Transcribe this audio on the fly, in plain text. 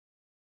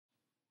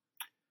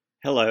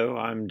Hello,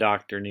 I'm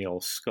Dr.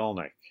 Neil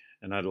Skolnick,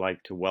 and I'd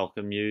like to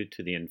welcome you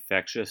to the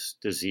Infectious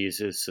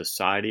Diseases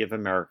Society of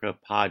America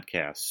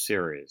podcast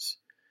series.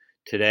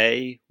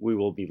 Today, we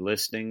will be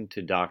listening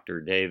to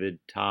Dr. David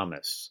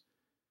Thomas.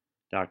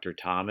 Dr.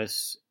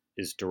 Thomas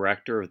is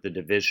Director of the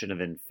Division of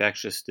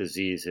Infectious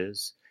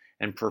Diseases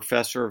and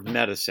Professor of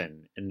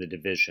Medicine in the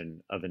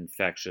Division of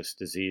Infectious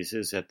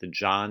Diseases at the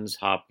Johns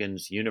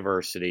Hopkins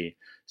University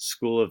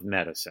School of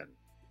Medicine.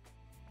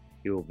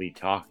 He will be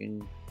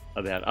talking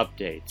about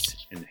updates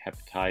in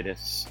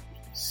hepatitis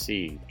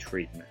C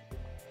treatment.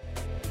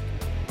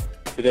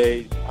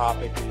 Today's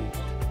topic is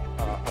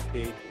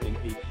updates in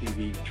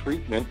HCV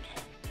treatment,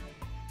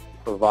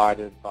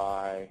 provided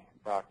by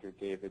Dr.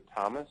 David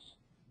Thomas,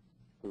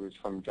 who is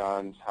from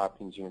Johns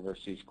Hopkins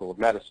University School of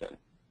Medicine.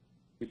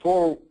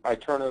 Before I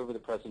turn over the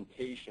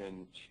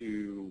presentation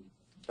to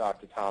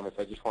Dr. Thomas,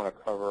 I just want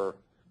to cover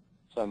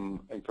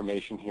some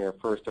information here.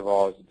 First of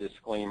all, as a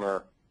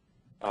disclaimer,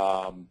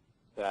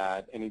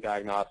 that any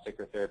diagnostic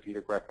or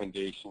therapeutic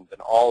recommendations and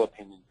all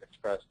opinions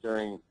expressed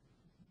during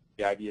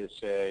the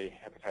IDSA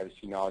Hepatitis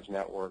C Knowledge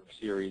Network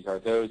series are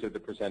those of the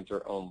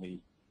presenter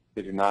only.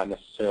 They do not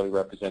necessarily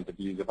represent the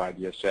views of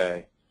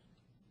IDSA.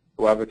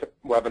 Webinar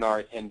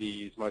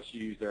attendees must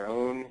use their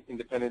own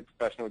independent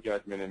professional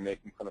judgment in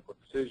making clinical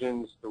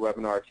decisions. The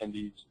webinar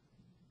attendees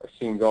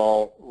assumed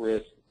all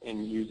risk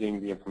in using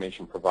the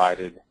information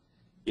provided.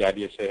 The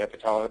IDSA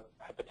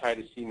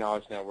Hepatitis C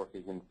Knowledge Network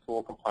is in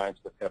full compliance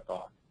with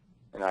HIPAA,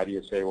 and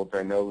IDSA will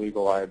bear no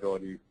legal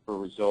liability for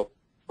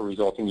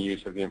resulting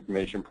use of the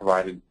information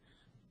provided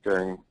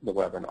during the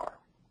webinar.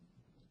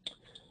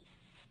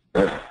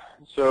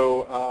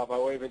 So by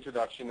way of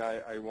introduction,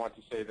 I want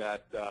to say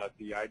that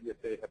the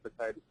IDSA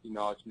Hepatitis C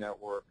Knowledge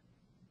Network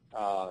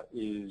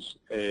is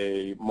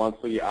a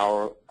monthly,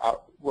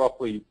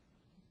 roughly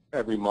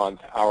every month,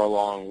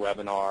 hour-long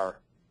webinar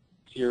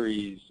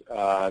series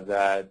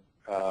that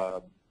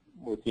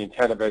with the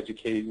intent of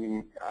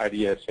educating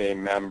IDSA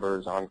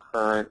members on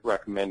current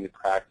recommended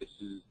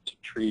practices to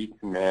treat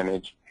and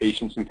manage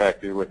patients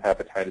infected with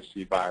hepatitis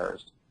C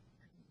virus.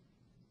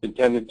 It's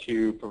intended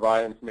to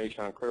provide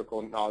information on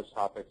critical knowledge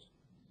topics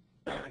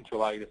to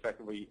allow you to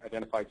effectively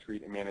identify,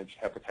 treat, and manage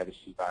hepatitis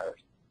C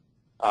virus.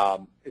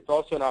 It's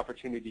also an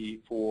opportunity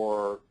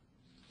for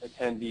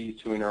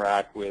attendees to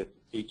interact with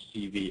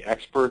HCV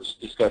experts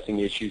discussing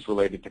issues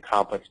related to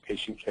complex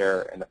patient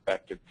care and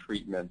effective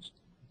treatments.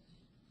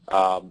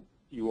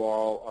 You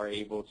all are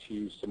able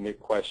to submit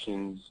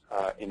questions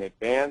in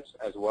advance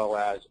as well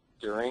as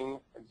during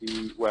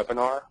the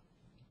webinar.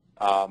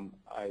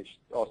 I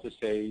should also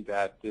say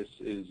that this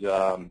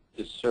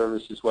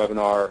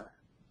webinar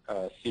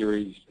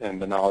series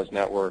and the Knowledge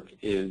Network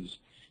is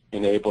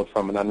enabled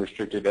from an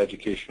unrestricted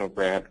educational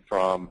grant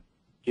from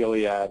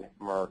Gilead,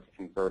 Merck,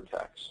 and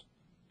Vertex.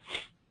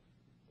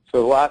 So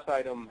the last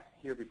item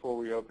here before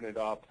we open it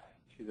up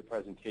to the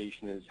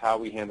presentation is how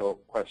we handle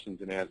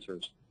questions and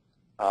answers.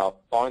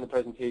 Following the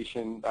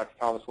presentation, Dr.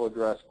 Thomas will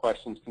address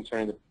questions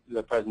concerning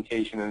the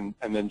presentation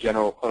and then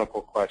general clinical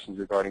questions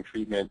regarding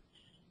treatment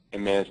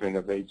and management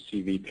of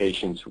HCV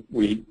patients.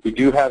 We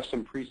do have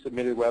some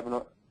pre-submitted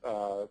webinar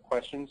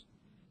questions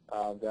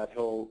that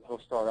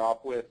he'll start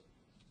off with,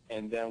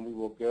 and then we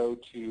will go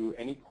to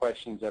any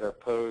questions that are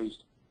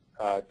posed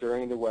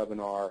during the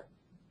webinar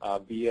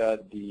via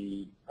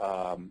the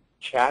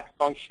chat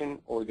function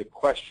or the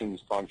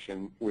questions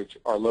function, which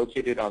are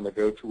located on the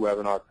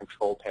GoToWebinar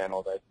control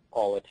panel that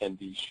all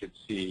attendees should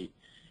see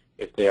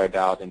if they are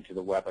dialed into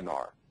the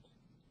webinar.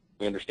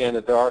 We understand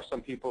that there are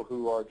some people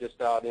who are just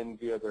dialed in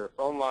via their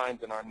phone lines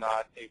and are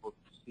not able to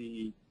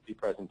see the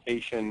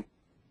presentation.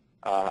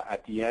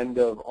 At the end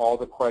of all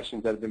the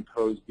questions that have been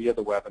posed via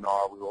the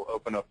webinar, we will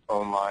open up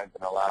phone lines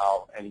and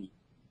allow any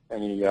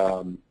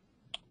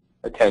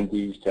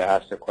attendees to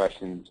ask their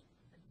questions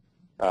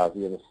via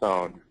the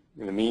phone.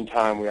 In the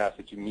meantime, we ask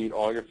that you mute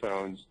all your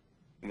phones,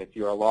 and if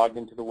you are logged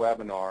into the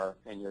webinar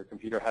and your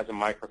computer has a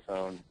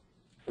microphone,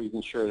 please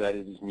ensure that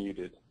it is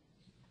muted.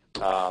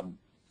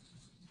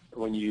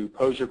 When you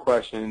pose your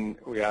question,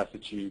 we ask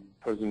that you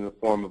pose it in the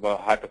form of a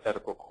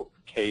hypothetical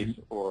case,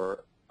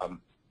 or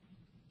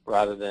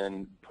rather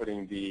than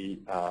putting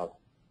the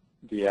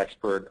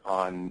expert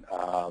on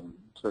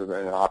sort of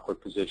an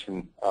awkward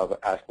position of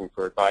asking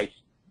for advice.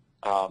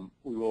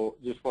 We will,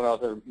 just one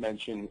other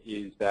mention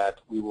is that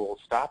we will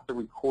stop the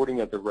recording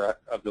of the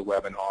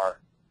webinar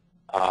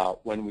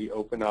when we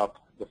open up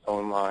the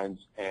phone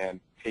lines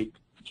and take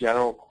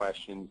general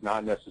questions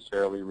not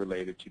necessarily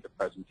related to the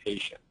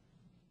presentation.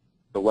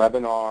 The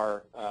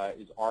webinar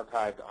is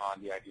archived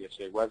on the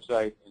IDSA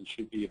website and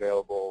should be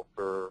available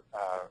for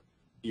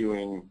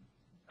viewing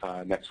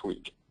next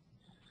week.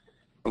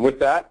 And with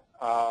that,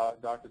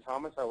 Dr.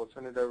 Thomas, I will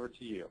turn it over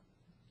to you.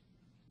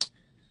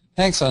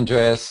 Thanks,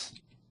 Andreas.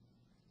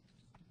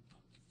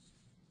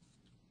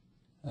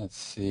 Let's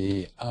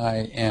see, I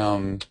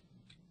am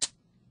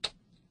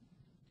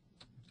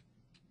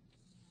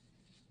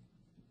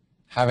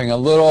having a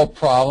little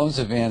problems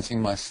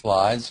advancing my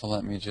slides, so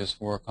let me just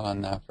work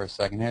on that for a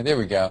second here. There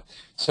we go.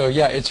 So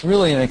yeah, it's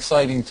really an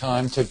exciting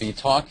time to be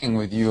talking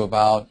with you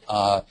about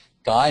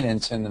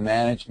guidance in the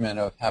management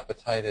of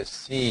hepatitis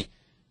C,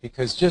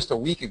 because just a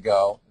week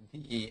ago,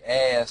 the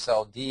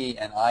AASLD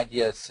and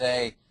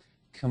IDSA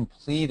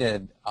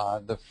completed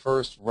the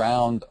first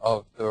round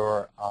of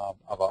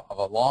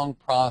a long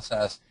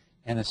process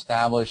in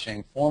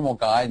establishing formal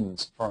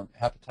guidance for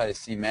hepatitis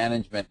C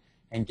management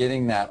and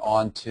getting that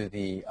onto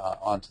the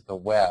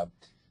web.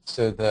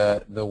 So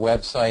the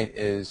website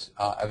is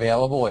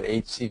available at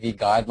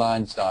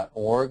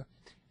hcvguidelines.org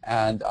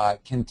and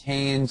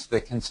contains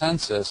the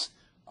consensus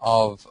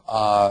of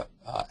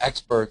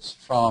experts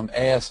from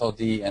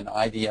AASLD and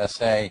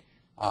IDSA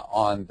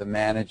on the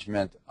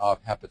management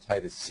of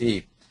hepatitis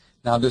C.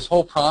 Now, this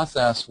whole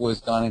process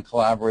was done in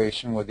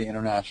collaboration with the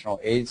International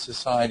AIDS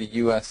Society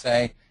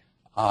USA,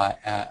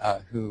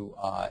 who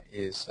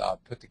is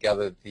put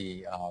together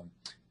the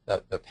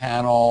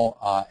panel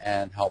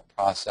and helped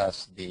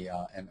process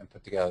and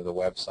put together the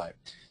website.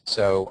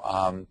 So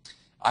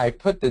I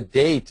put the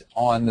date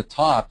on the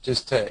top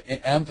just to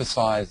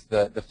emphasize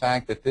the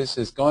fact that this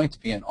is going to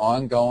be an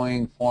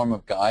ongoing form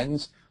of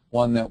guidance,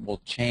 one that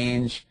will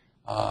change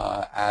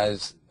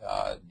as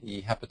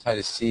the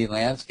hepatitis C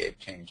landscape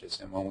changes.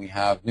 And when we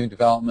have new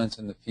developments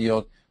in the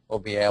field, we'll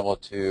be able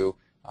to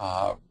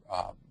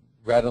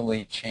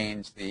readily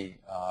change the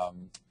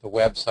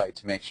website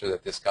to make sure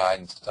that this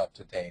guidance is up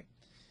to date.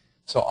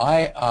 So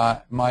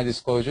my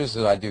disclosures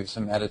is I do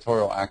some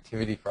editorial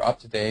activity for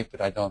UpToDate,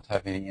 but I don't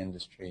have any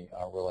industry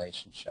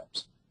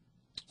relationships.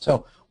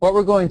 So what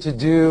we're going to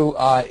do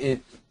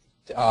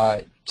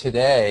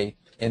today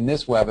in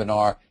this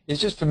webinar is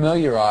just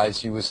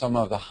familiarize you with some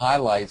of the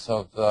highlights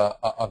of the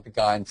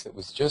guidance that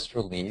was just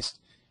released.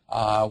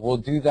 We'll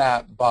do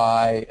that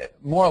by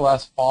more or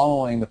less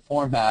following the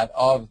format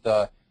of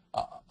the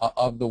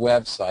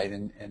website,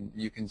 and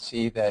you can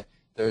see that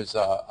there's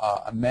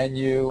a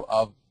menu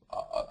of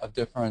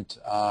different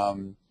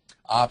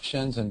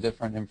options and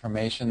different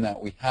information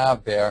that we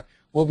have there.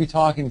 We'll be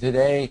talking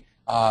today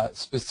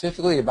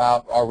specifically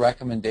about our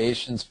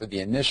recommendations for the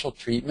initial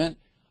treatment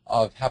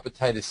of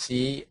hepatitis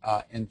C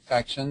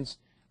infections.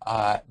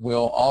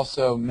 We'll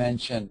also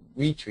mention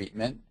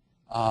retreatment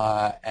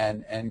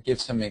and give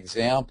some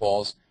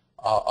examples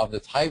of the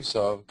types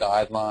of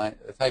guidelines,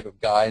 the type of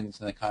guidance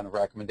and the kind of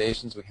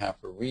recommendations we have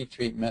for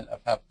retreatment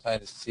of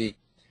hepatitis C.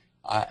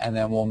 And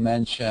then we'll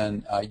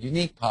mention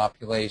unique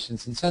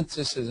populations. And since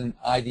this is an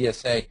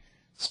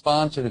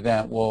IDSA-sponsored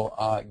event, we'll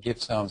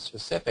give some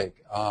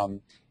specific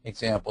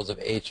examples of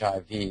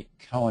HIV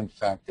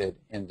co-infected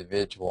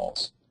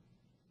individuals.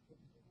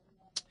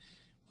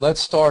 Let's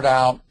start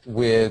out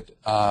with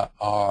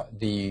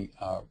the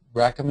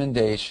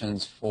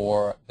recommendations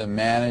for the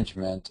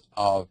management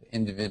of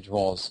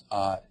individuals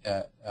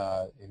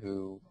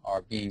who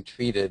are being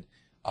treated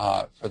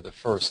for the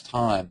first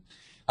time.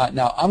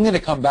 Now, I'm going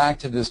to come back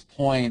to this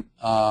point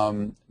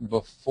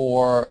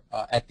before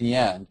at the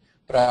end,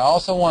 but I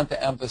also want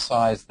to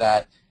emphasize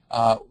that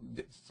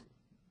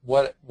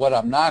what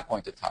I'm not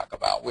going to talk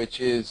about,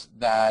 which is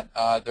that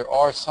there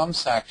are some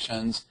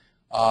sections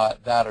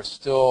that are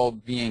still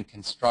being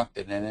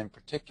constructed, and in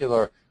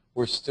particular,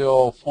 we're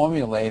still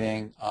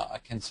formulating a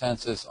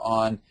consensus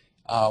on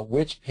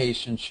which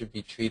patients should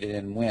be treated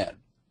and when.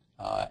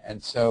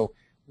 And so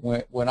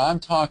when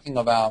I'm talking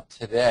about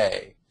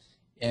today,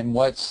 and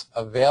what's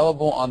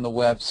available on the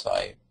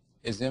website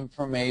is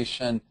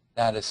information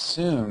that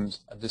assumes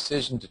a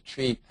decision to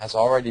treat has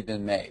already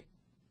been made.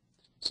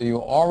 So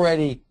you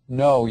already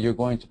know you're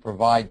going to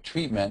provide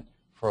treatment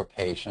for a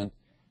patient,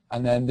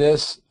 and then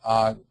this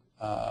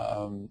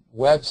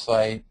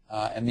website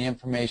and the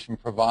information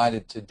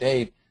provided to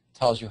date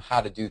tells you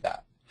how to do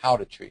that, how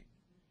to treat.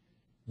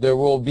 There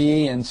will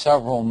be in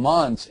several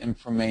months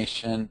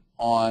information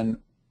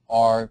on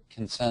our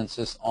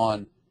consensus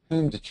on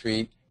whom to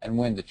treat and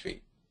when to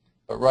treat.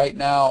 But right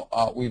now,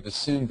 we've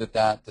assumed that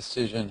that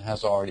decision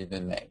has already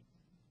been made.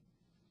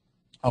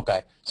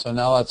 Okay, so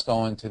now let's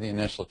go into the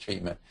initial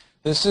treatment.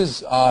 This is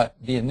the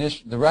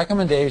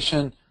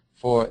recommendation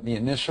for the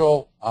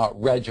initial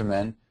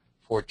regimen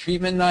for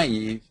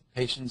treatment-naive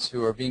patients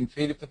who are being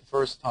treated for the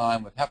first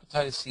time with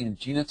hepatitis C and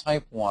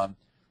genotype 1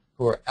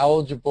 who are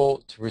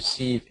eligible to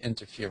receive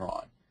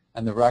interferon.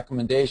 And the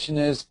recommendation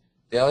is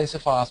daily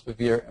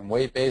sofosbuvir and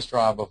weight-based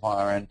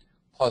ribavirin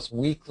plus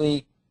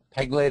weekly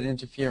pegylated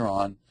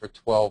interferon for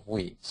 12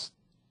 weeks.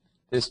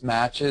 This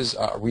matches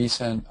a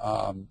recent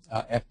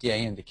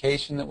FDA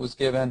indication that was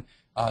given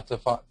to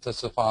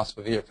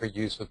sofosbuvir for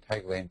use with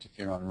pegylated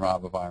interferon and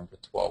ribavirin for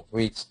 12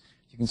 weeks.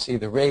 You can see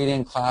the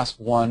rating, class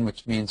 1,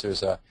 which means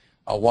there's a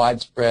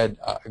widespread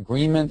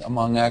agreement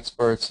among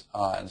experts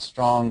and a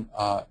strong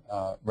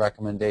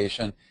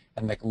recommendation,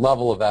 and the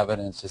level of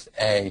evidence is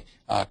A,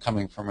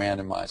 coming from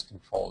randomized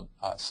controlled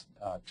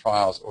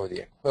trials or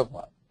the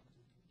equivalent.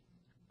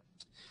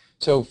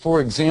 So, for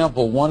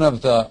example, one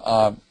of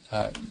the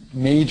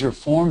major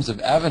forms of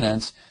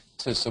evidence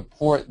to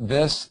support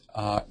this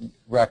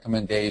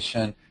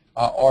recommendation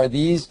are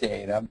these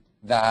data.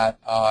 that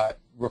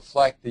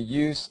reflect the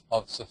use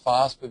of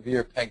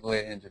sofosbuvir,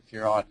 pegylated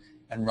interferon,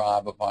 and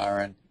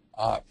ribavirin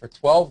for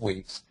 12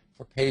 weeks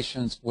for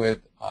patients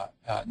with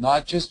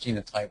not just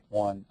genotype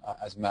 1,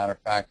 as a matter of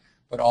fact,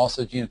 but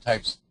also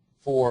genotypes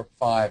 4,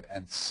 5,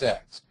 and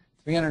 6.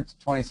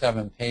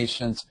 327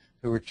 patients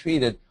who were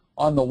treated.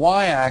 On the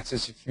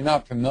y-axis, if you're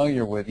not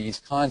familiar with these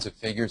kinds of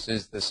figures,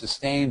 is the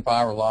sustained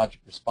virologic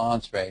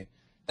response rate.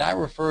 That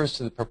refers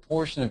to the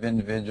proportion of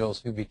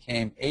individuals who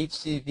became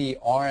HCV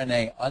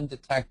RNA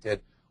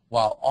undetected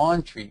while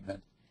on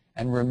treatment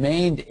and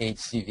remained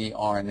HCV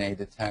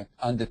RNA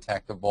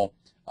undetectable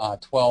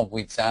 12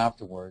 weeks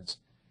afterwards.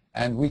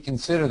 And we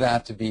consider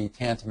that to be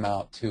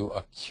tantamount to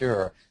a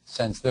cure,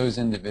 since those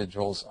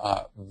individuals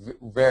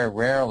very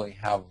rarely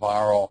have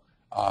viral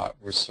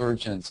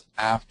resurgence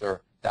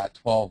after that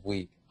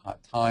 12-week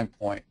time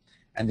point.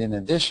 And in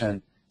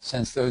addition,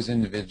 since those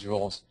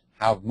individuals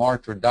have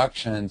marked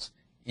reductions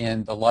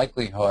in the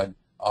likelihood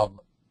of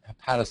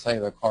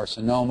hepatocellular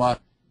carcinoma,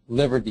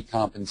 liver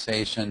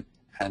decompensation,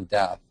 and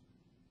death.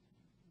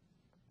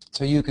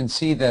 So you can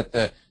see that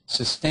the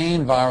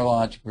sustained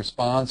virologic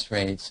response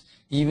rates,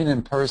 even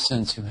in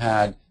persons who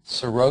had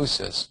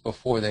cirrhosis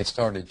before they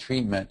started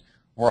treatment,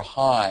 were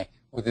high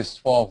with this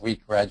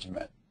 12-week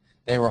regimen.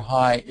 They were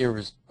high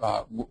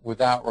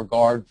without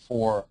regard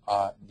for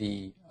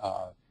the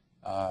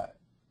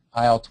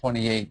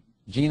IL-28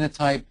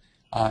 genotype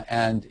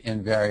and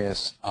in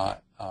various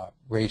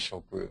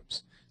racial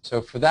groups.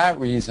 So for that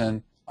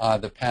reason,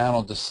 the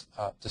panel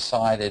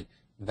decided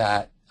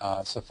that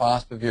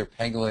sofosbuvir,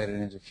 pegylated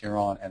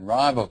interferon, and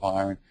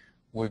ribavirin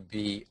would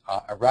be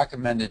a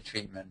recommended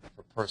treatment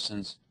for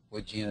persons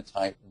with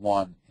genotype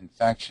 1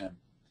 infection.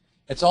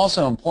 It's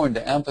also important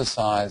to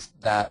emphasize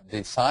that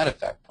the side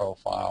effect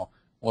profile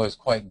was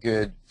quite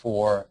good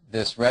for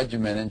this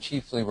regimen and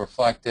chiefly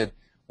reflected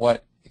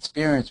what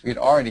experience we had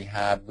already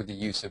had with the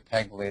use of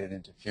pegylated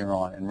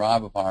interferon and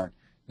ribavirin.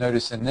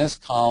 Notice in this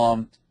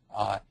column,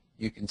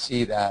 you can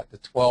see that the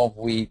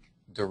 12-week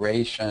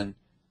duration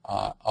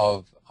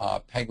of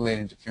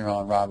pegylated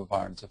interferon,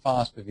 ribavirin, and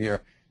sofosbuvir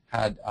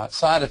had a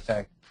side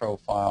effect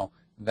profile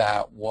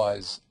that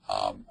was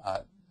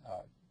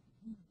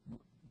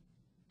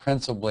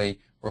principally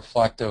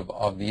reflective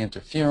of the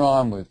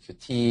interferon, with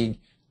fatigue,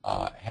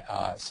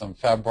 some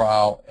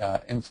febrile,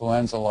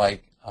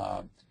 influenza-like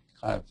kind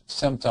of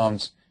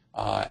symptoms,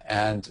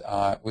 and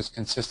was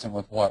consistent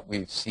with what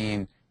we've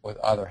seen with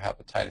other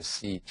hepatitis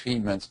C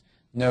treatments.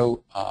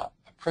 No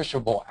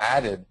appreciable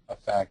added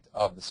effect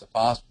of the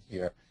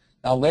sofosbuvir.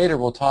 Now later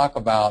we'll talk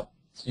about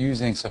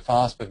using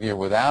sofosbuvir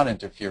without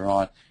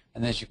interferon,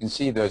 and as you can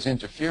see, those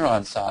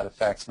interferon side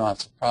effects, not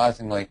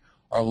surprisingly,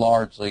 are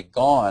largely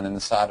gone, and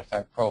the side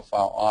effect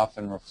profile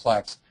often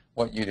reflects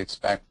what you'd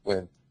expect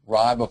with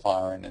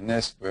ribavirin in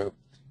this group.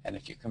 And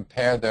if you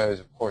compare those,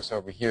 of course,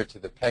 over here to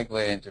the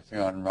pegylated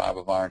interferon and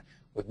ribavirin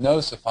with no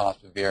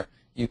sofosbuvir,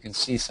 you can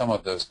see some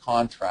of those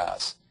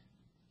contrasts.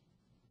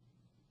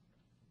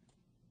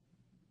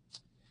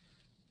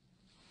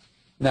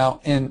 Now,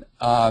 in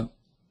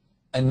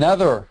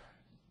another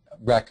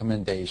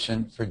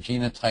recommendation for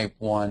genotype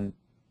 1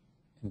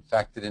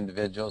 infected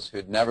individuals who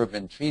had never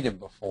been treated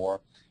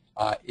before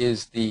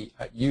is the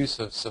use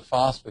of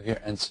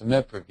sofosbuvir and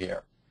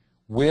cimipravir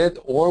with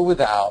or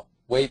without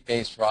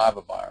weight-based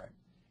ribavirin.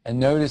 And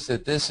notice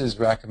that this is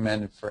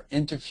recommended for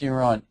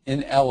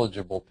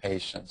interferon-ineligible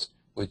patients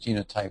with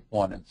genotype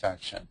 1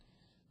 infection,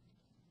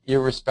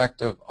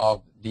 irrespective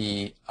of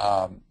the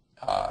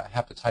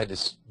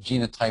hepatitis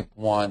genotype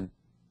 1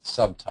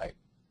 subtype.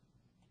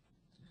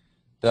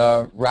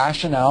 The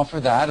rationale for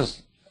that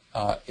is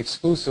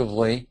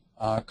exclusively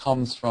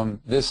comes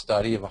from this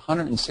study of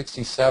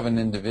 167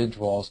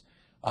 individuals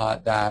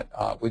that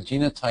with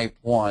genotype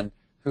 1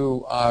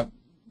 who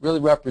really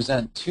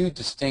represent two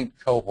distinct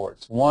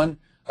cohorts. One,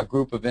 a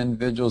group of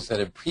individuals that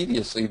had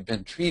previously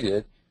been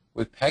treated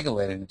with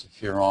pegylated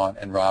interferon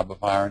and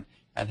ribavirin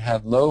and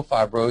had low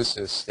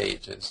fibrosis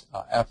stages,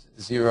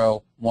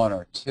 F0, 1,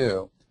 or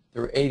 2.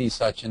 There were 80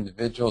 such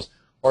individuals.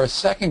 Or a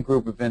second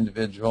group of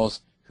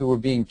individuals who were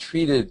being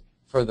treated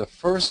for the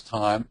first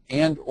time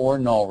and or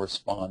null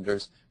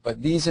responders,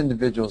 but these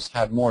individuals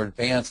had more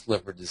advanced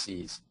liver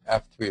disease,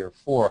 F3 or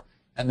 4,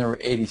 and there were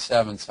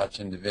 87 such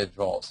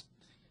individuals.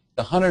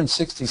 The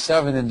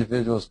 167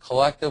 individuals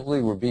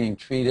collectively were being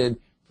treated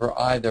for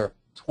either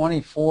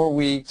 24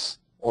 weeks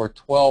or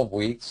 12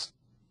 weeks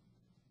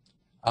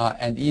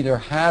and either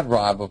had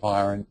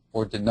ribavirin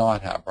or did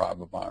not have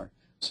ribavirin.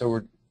 So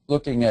we're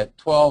looking at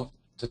 12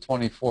 to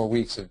 24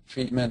 weeks of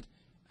treatment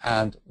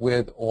and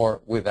with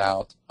or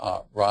without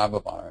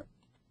ribavirin.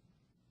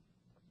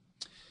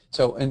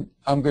 So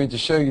I'm going to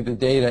show you the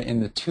data in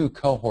the two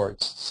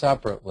cohorts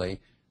separately.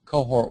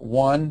 Cohort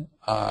 1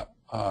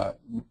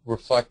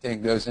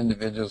 reflecting those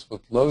individuals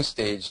with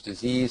low-stage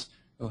disease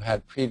who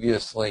had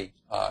previously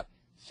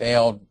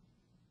failed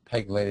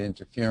pegylated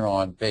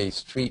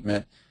interferon-based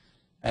treatment.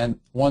 And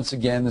once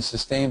again, the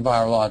sustained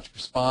virologic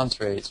response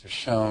rates are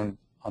shown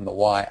on the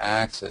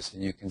y-axis,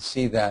 and you can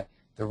see that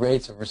the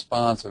rates of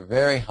response are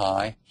very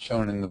high,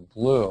 shown in the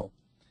blue.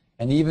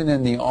 And even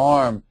in the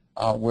arm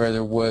where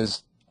there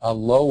was a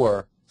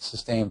lower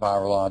sustained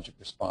virologic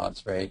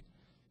response rate,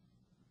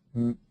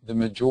 the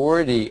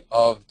majority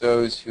of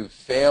those who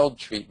failed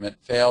treatment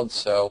failed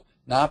so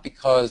not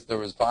because there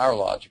was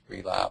virologic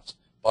relapse,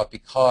 but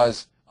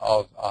because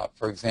of,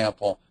 for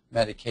example,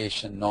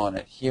 medication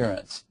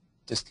non-adherence,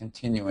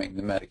 discontinuing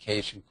the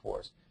medication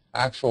course.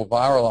 Actual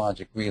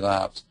virologic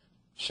relapse,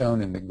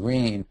 shown in the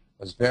green,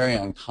 was very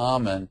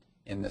uncommon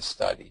in this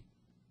study.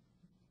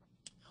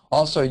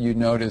 Also, you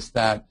notice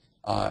that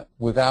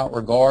without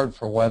regard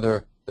for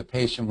whether the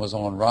patient was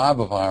on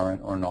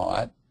ribavirin or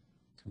not,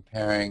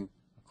 comparing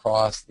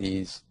across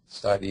these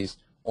studies,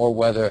 or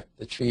whether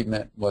the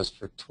treatment was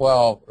for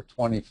 12 or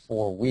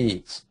 24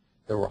 weeks,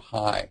 there were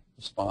high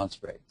response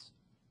rates.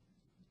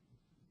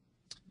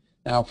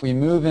 Now, if we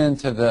move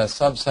into the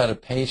subset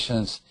of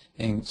patients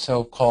in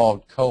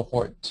so-called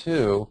cohort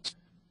 2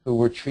 who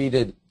were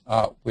treated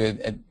with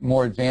a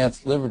more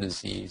advanced liver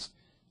disease,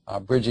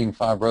 bridging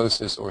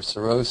fibrosis or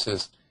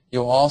cirrhosis,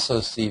 you'll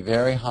also see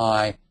very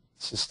high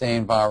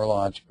sustained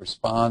virologic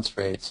response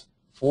rates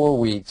 4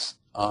 weeks.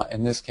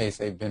 In this case,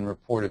 they've been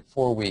reported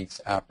 4 weeks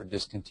after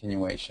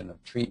discontinuation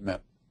of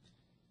treatment.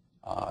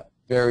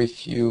 Very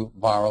few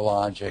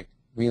virologic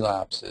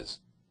relapses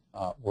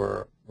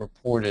were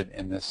reported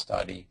in this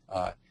study.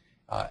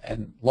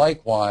 And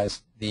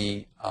likewise,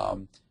 there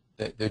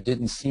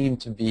didn't seem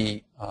to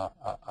be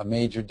a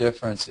major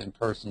difference in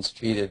persons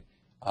treated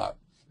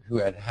who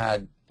had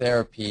had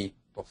therapy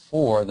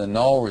before, the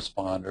null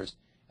responders,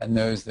 and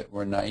those that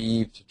were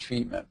naive to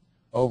treatment.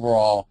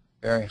 Overall,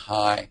 very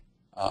high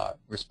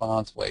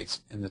response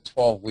rates in the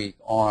 12-week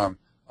arm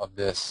of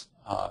this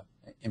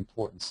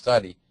important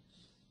study.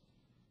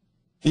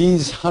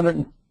 These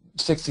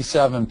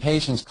 167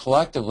 patients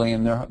collectively,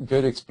 in their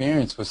good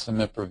experience with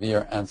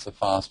cimipravir and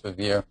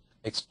sofosbuvir,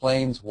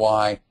 explains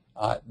why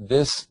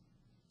this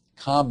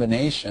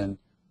combination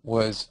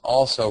was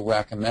also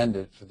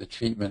recommended for the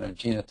treatment of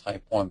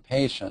genotype 1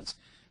 patients.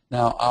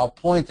 Now, I'll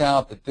point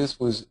out that this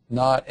was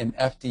not an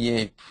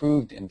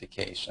FDA-approved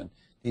indication.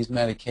 These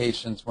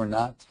medications were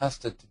not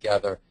tested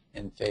together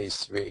in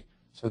phase 3.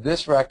 So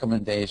this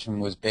recommendation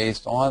was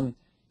based on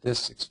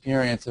this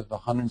experience of the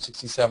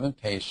 167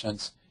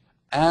 patients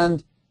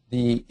and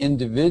the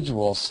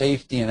individual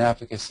safety and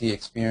efficacy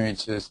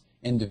experiences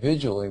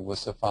individually with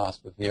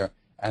sofosbuvir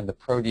and the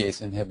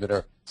protease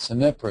inhibitor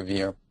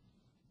cimipravir.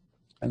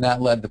 And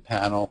that led the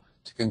panel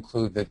to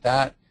conclude that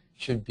that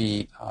should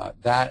be,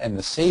 that and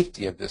the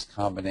safety of this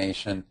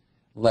combination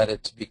led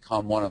it to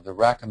become one of the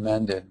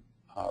recommended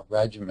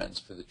regimens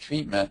for the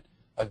treatment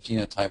of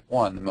genotype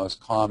 1, the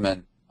most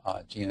common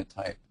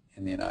genotype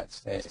in the United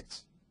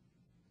States.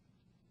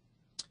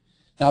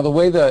 Now, the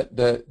way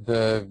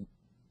the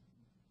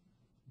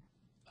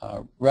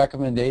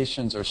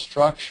recommendations are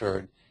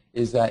structured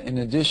is that in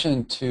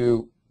addition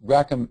to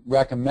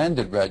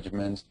recommended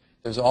regimens,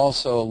 there's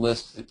also a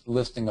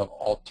listing of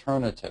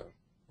alternative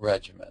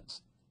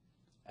regimens.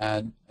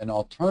 And an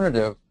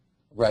alternative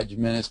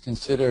regimen is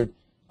considered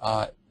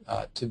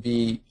to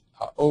be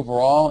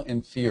overall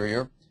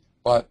inferior,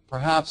 but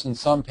perhaps in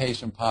some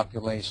patient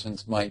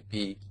populations might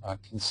be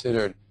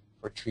considered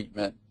for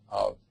treatment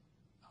of,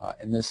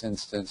 in this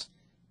instance,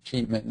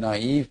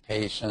 treatment-naive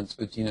patients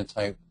with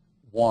genotype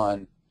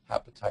 1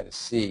 hepatitis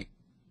C.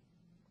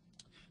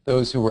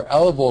 Those who were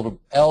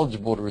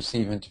eligible to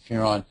receive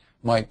interferon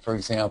might, for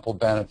example,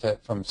 benefit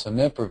from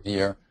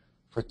cimipravir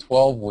for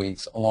 12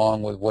 weeks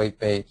along with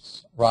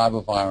weight-based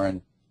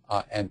ribavirin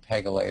and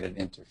pegylated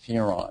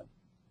interferon.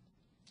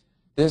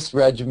 This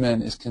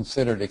regimen is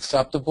considered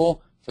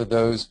acceptable for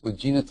those with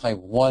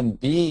genotype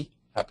 1b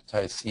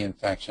hepatitis C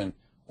infection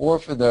or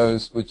for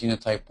those with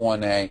genotype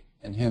 1a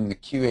in whom the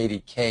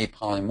Q80K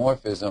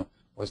polymorphism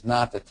was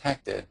not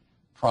detected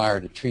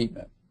prior to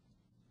treatment.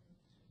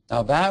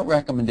 Now, that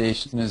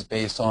recommendation is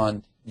based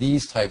on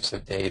these types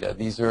of data.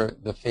 These are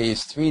the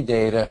phase 3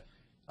 data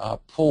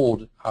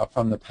pulled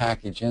from the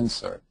package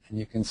insert. And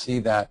you can see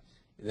that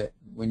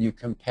when you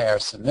compare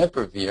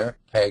cimipravir,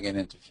 PEG and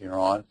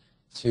interferon,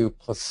 to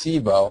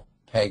placebo,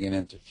 PEG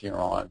and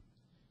interferon,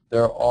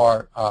 there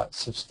are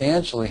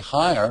substantially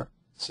higher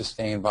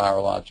sustained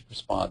virologic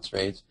response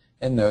rates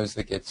in those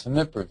that get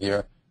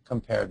cimipravir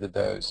compared to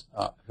those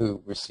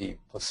who receive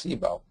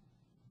placebo.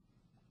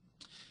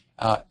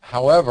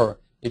 However,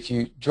 if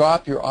you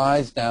drop your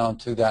eyes down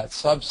to that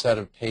subset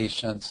of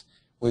patients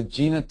with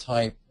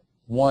genotype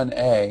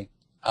 1A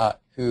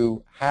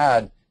who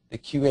had the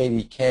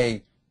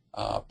Q80K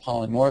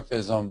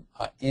polymorphism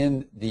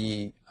in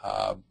the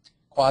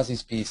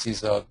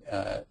quasi-species of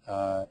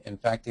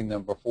infecting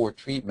them before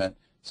treatment,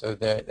 so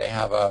they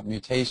have a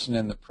mutation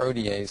in the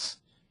protease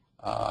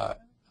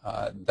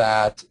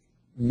that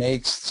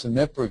makes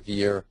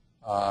cimipravir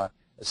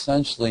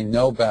essentially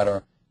no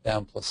better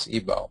than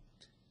placebo.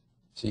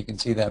 So you can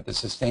see that the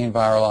sustained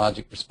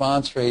virologic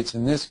response rates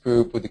in this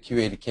group with the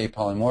Q80K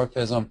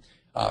polymorphism,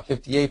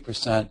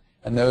 58%,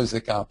 and those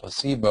that got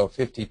placebo,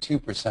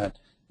 52%,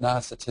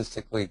 not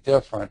statistically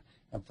different.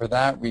 And for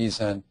that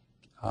reason,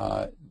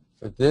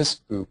 for this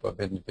group of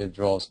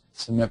individuals,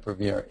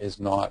 cimipravir is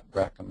not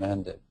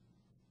recommended.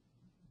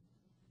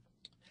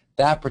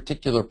 That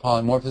particular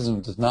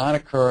polymorphism does not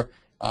occur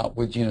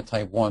with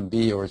genotype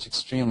 1b, or is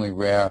extremely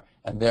rare,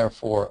 and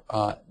therefore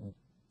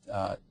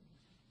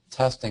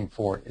testing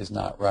for it is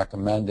not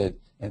recommended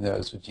in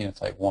those with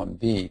genotype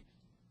 1b,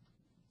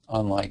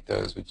 unlike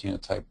those with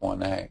genotype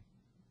 1a.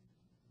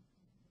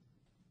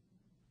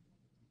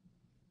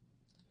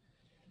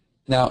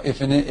 Now, if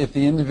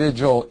the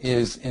individual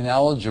is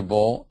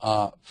ineligible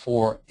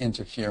for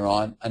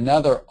interferon,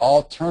 another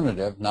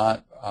alternative,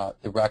 not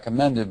the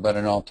recommended, but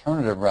an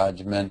alternative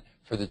regimen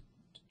for the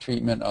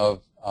treatment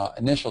of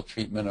initial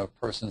treatment of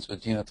persons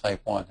with genotype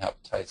 1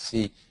 hepatitis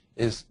C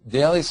is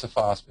daily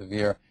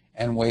sofosbuvir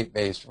and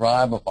weight-based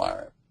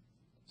ribavirin.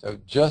 So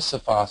just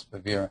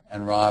sofosbuvir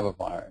and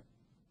ribavirin.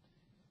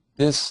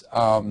 This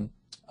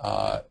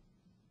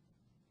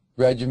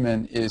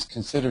regimen is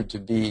considered to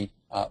be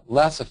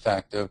less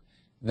effective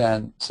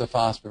than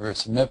sofosbuvir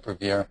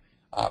cimipravir,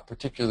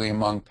 particularly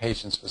among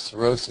patients with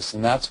cirrhosis,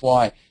 and that's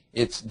why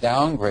it's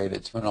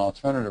downgraded to an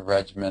alternative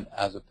regimen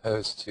as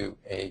opposed to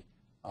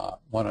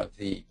one of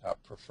the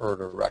preferred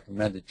or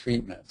recommended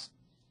treatments.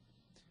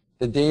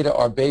 The data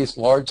are based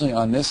largely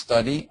on this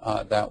study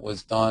that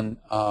was done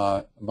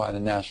by the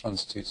National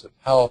Institutes of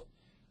Health,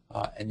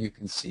 and you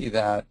can see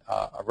that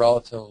a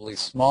relatively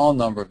small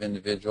number of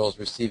individuals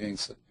receiving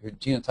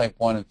genotype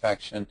 1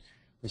 infection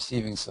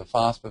receiving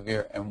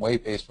sofosbuvir and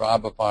weight-based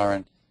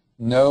ribavirin,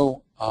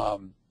 no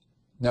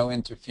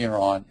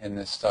interferon in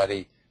this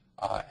study,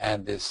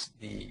 and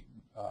the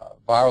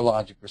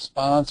virologic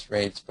response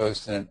rates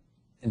both in an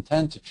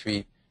intent to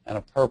treat and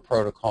a per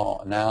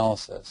protocol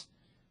analysis.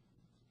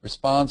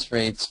 Response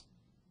rates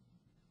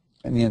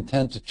in the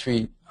intent to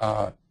treat,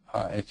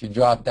 if you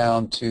drop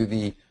down to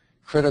the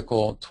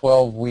critical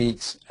 12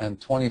 weeks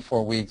and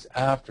 24 weeks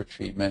after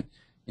treatment,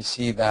 you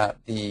see that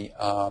the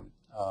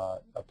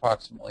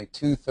approximately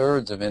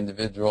 2/3 of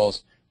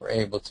individuals were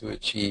able to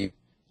achieve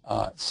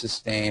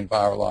sustained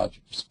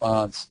virologic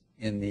response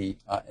in the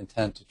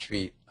intent to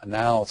treat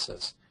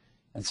analysis.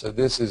 And so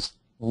this is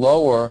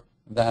lower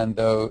than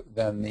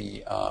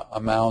the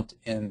amount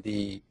in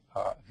the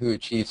who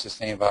achieved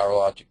sustained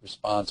virologic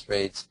response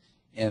rates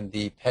in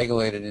the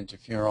pegylated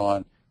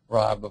interferon,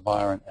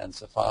 ribavirin, and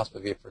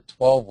sofosbuvir for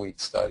 12-week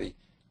study.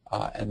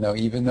 And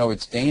even though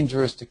it's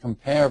dangerous to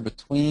compare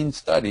between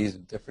studies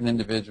of different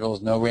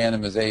individuals, no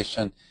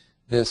randomization,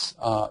 this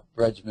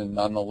regimen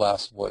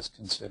nonetheless was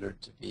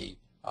considered to be,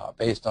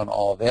 based on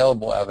all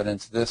available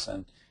evidence, this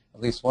and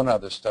at least one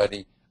other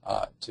study,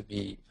 to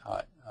be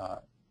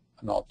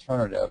an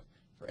alternative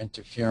for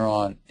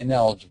interferon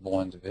ineligible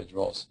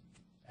individuals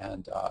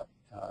and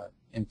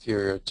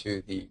inferior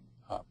to the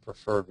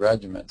preferred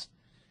regimens.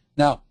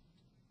 Now,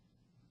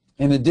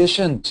 in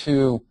addition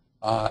to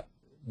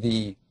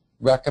the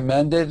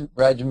recommended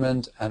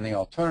regimens and the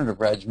alternative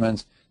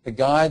regimens, the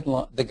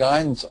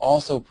guidance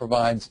also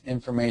provides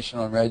information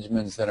on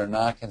regimens that are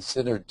not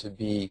considered to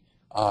be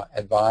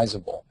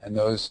advisable, and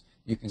those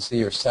you can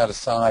see are set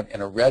aside in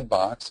a red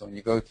box. So when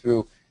you go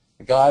through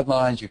the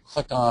guidelines, you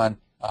click on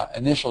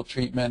initial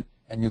treatment,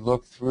 and you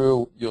look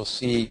through, you'll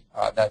see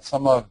that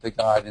some of the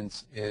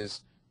guidance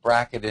is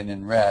bracketed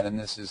in red, and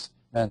this is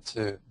meant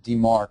to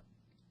demark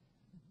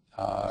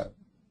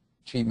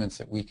treatments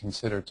that we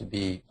consider to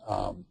be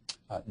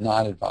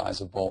not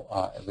advisable,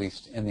 at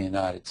least in the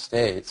United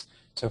States.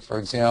 So, for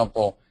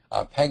example,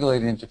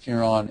 pegylated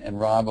interferon and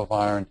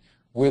ribavirin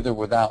with or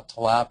without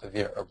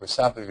telaprevir or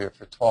boceprevir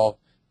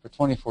for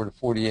 24 to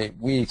 48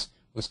 weeks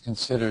was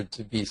considered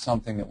to be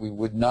something that we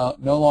would no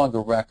longer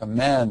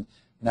recommend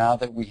now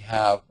that we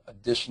have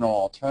additional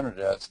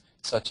alternatives,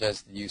 such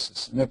as the use of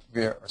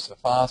cimipravir or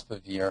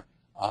sofosbuvir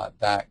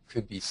that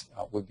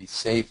would be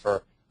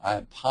safer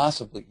and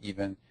possibly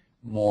even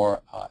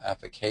more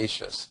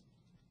efficacious.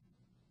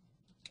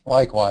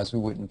 Likewise, we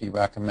wouldn't be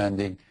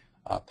recommending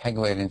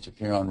pegylated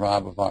interferon,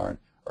 ribavirin,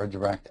 or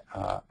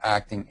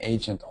direct-acting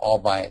agent all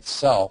by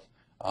itself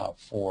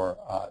for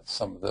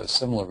some of those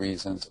similar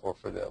reasons, or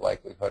for the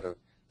likelihood of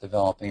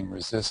developing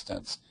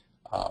resistance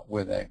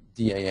with a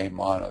DAA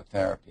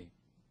monotherapy.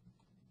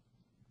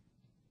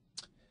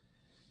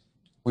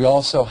 We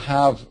also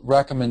have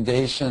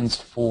recommendations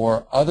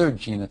for other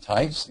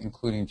genotypes,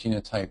 including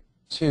genotype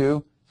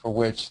 2, for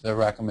which the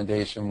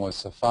recommendation was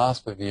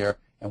sofosbuvir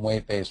and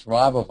weight-based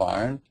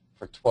ribavirin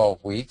for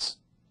 12 weeks,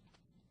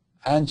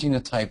 and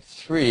genotype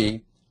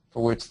 3,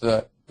 for which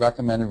the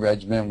recommended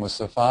regimen was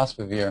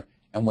sofosbuvir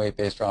and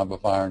weight-based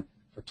ribavirin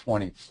for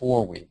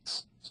 24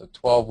 weeks. So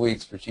 12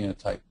 weeks for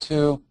genotype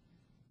 2,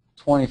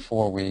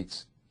 24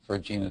 weeks for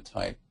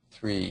genotype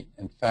 3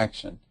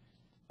 infection.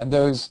 And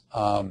those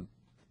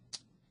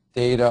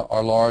data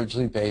are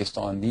largely based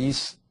on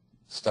these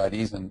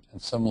studies and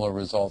similar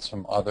results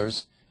from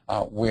others,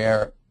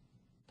 where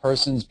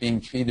persons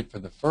being treated for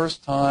the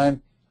first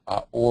time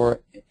or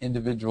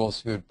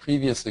individuals who had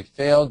previously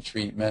failed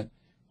treatment,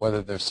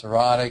 whether they're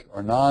cirrhotic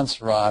or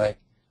non-cirrhotic,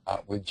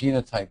 with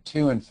genotype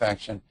 2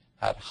 infection,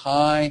 had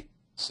high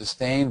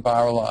sustained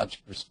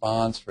virologic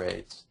response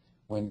rates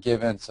when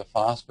given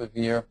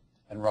sofosbuvir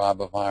and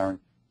ribavirin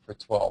for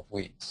 12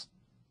 weeks.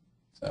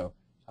 So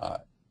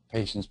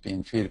patients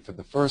being treated for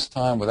the first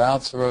time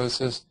without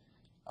cirrhosis,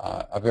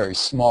 a very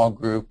small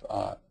group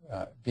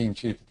being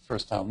treated for the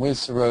first time with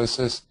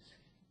cirrhosis,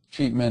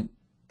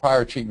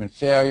 prior treatment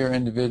failure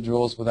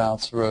individuals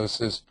without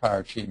cirrhosis,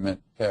 prior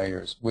treatment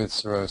failures with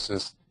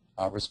cirrhosis,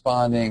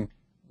 responding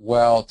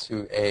well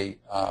to a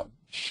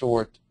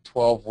short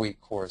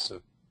 12-week course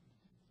of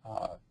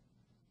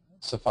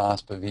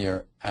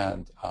sofosbuvir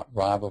and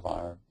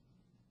ribavirin.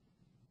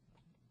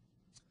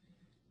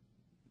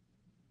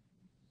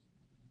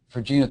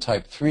 For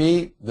genotype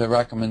 3, the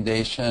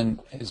recommendation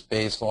is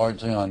based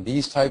largely on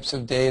these types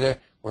of data,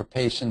 where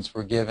patients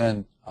were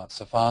given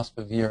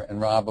sofosbuvir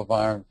and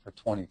ribavirin for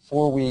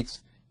 24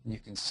 weeks. And you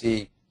can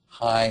see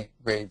high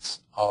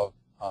rates of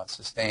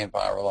sustained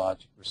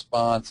virologic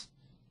response.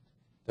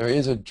 There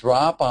is a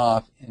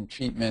drop-off in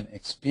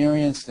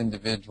treatment-experienced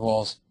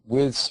individuals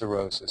with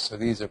cirrhosis. So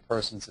these are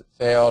persons that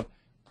failed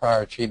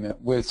prior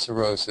treatment with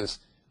cirrhosis,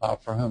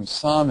 for whom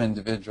some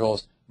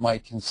individuals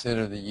might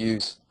consider the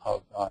use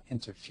of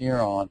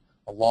interferon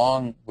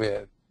along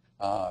with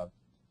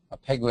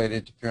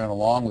pegylated interferon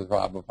along with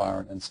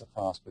ribavirin and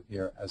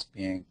sofosbuvir as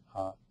being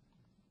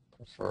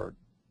preferred.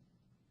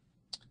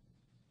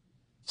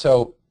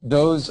 So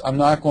those, I'm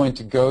not going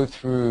to go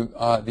through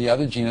the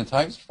other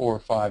genotypes, 4,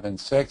 5, and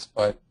 6,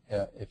 but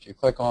if you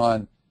click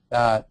on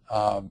that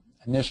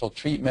initial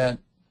treatment,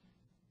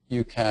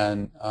 you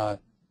can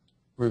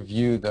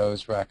review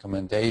those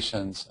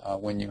recommendations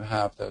when you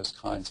have those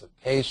kinds of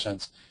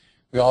patients.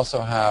 We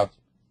also have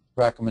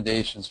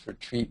recommendations for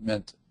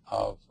treatment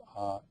of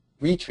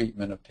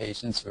retreatment of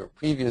patients who have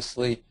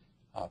previously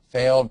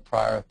failed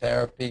prior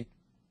therapy,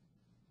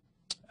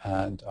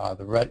 and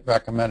the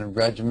recommended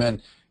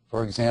regimen,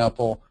 for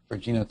example, for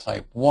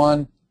genotype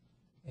 1,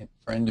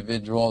 for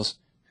individuals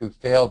who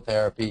failed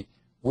therapy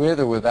with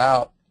or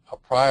without a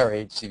prior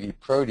HCV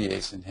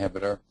protease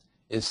inhibitor,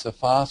 is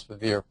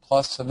sofosbuvir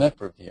plus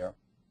cimipravir,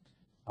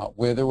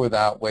 with or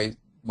without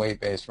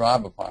weight-based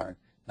ribavirin.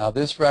 Now,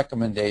 this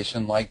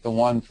recommendation, like the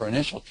one for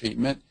initial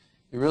treatment,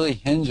 it really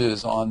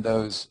hinges on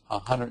those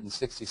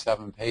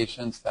 167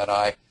 patients that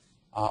I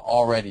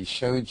already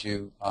showed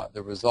you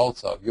the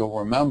results of. You'll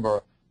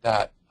remember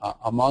that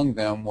among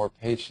them were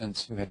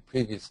patients who had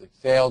previously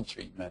failed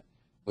treatment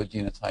with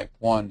genotype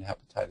 1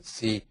 hepatitis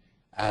C,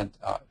 and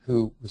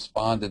who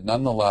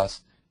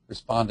nonetheless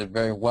responded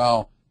very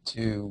well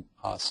to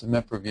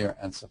cimipravir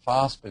and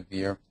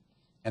sofosbuvir,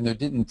 and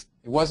it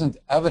wasn't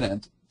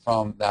evident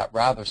from that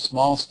rather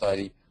small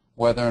study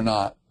whether or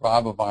not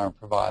ribavirin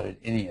provided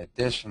any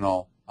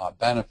additional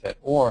benefit,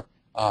 or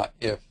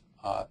if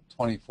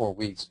 24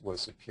 weeks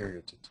was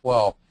superior to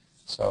 12.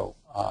 So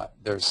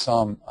there's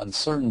some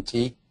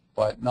uncertainty,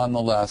 but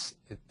nonetheless,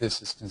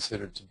 this is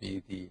considered to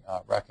be the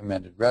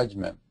recommended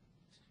regimen.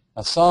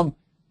 Now, some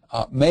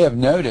may have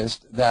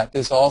noticed that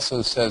this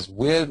also says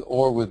with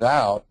or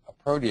without a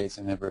protease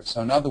inhibitor.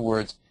 So in other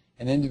words,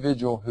 an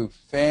individual who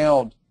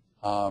failed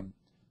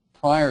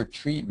prior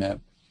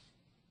treatment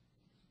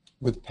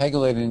with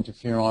pegylated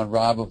interferon,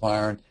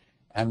 ribavirin,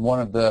 and one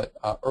of the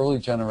early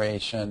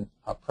generation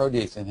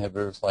protease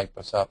inhibitors like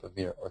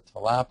boceprevir or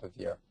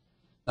tenofovir.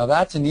 Now,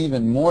 that's an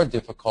even more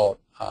difficult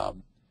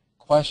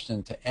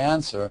question to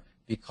answer,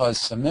 because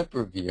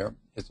cimipravir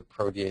is a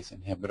protease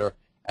inhibitor,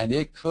 and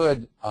it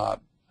could,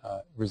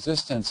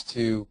 resistance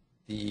to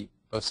the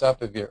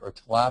boceprevir or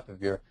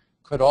tenofovir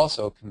could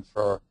also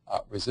confer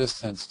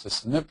resistance to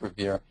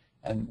cimipravir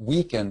and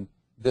weaken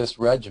this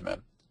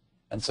regimen.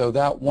 And so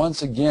that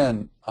once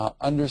again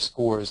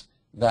underscores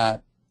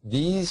that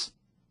this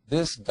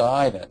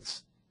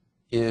guidance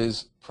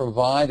is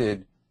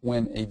provided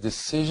when a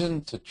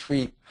decision to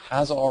treat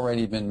has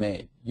already been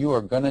made. You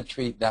are going to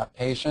treat that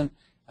patient,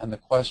 and the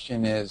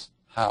question is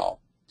how.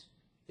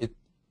 It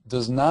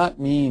does not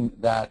mean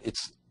that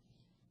it's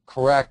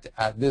correct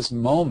at this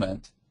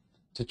moment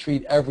to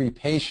treat every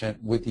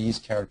patient with these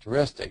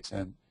characteristics.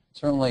 And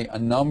certainly a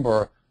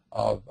number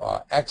of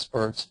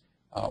experts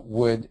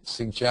would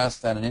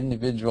suggest that an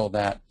individual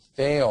that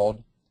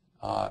failed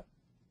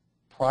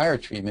prior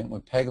treatment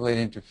with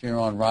pegylated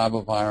interferon,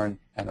 ribavirin,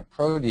 and a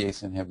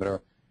protease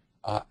inhibitor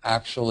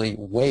actually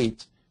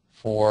wait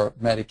for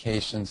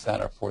medications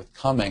that are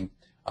forthcoming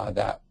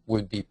that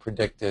would be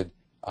predicted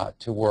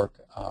to work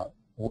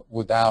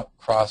without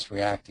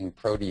cross-reacting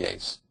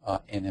protease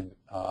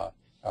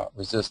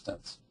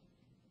resistance.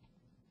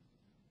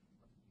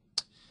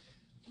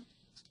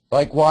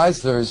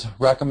 Likewise, there's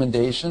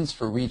recommendations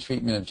for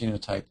retreatment of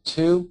genotype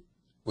 2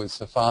 with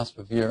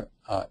sofosbuvir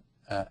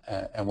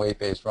and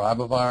weight-based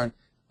ribavirin,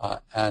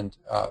 and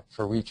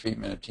for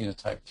retreatment of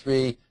genotype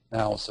 3,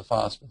 now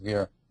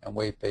sofosbuvir and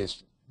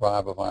weight-based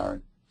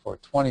ribavirin for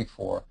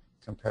 24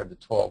 compared to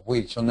 12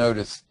 weeks. You'll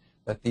notice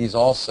that these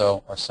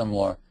also are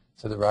similar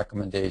to the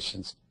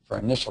recommendations for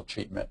initial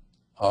treatment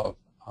of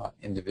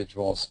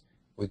individuals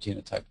with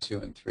genotype 2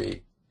 and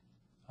 3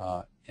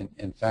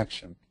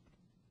 infection.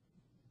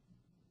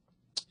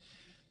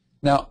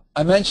 Now,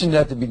 I mentioned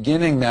at the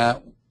beginning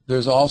that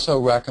There's also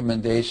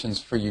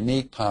recommendations for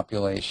unique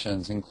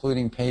populations,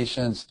 including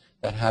patients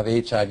that have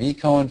HIV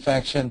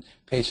co-infection,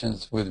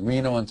 patients with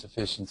renal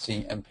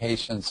insufficiency, and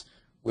patients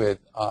with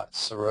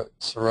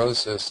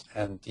cirrhosis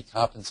and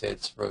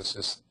decompensated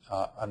cirrhosis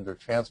under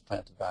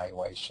transplant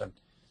evaluation.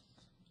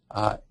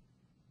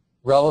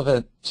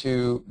 Relevant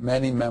to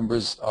many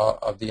members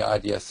of the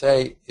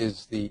IDSA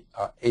is the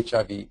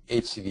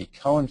HIV-HCV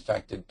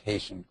co-infected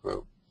patient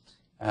group.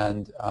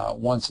 And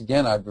once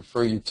again, I'd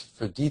refer you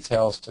for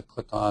details to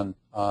click on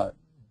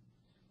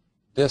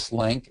this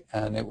link,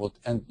 and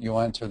you'll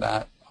enter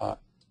that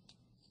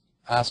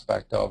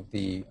aspect of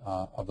the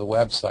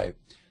website.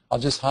 I'll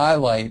just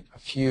highlight a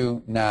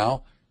few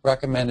now.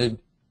 Recommended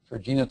for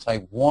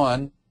genotype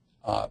 1,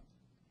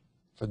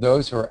 for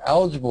those who are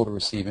eligible to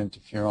receive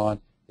interferon,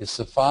 is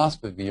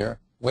sofosbuvir,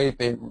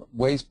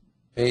 weight-based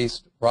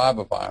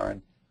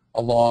ribavirin,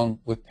 along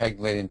with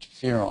pegylated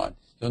interferon.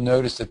 You'll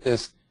notice that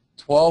this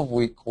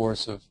 12-week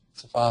course of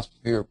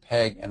sofosbuvir,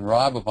 peg, and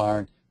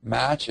ribavirin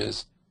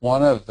matches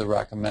one of the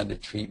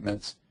recommended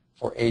treatments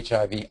for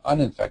HIV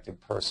uninfected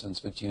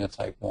persons with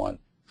genotype 1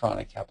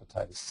 chronic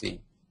hepatitis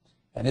C.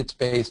 And it's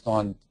based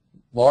on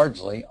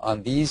largely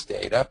on these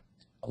data,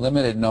 a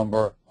limited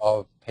number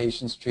of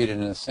patients treated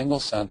in a single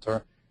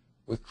center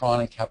with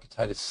chronic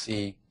hepatitis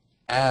C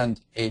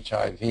and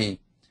HIV. They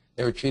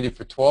were treated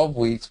for 12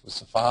 weeks with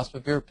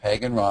sofosbuvir,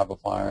 peg, and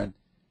ribavirin,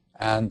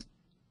 and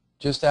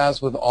just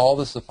as with all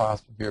the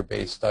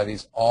sofosbuvir-based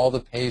studies, all the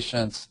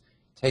patients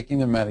taking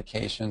their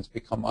medications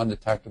become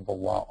undetectable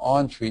while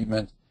on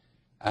treatment,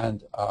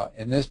 and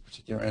in this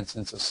particular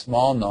instance, a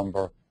small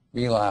number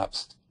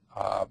relapsed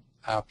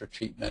after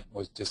treatment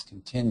was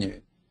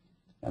discontinued.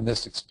 And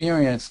this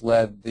experience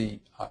led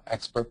the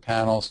expert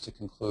panels to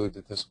conclude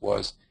that this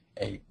was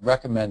a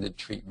recommended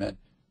treatment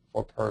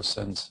for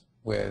persons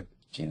with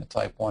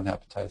genotype 1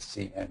 hepatitis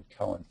C and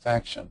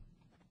co-infection.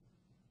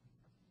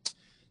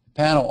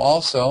 The panel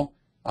also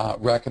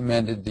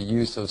recommended the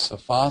use of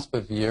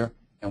sofosbuvir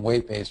and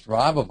weight-based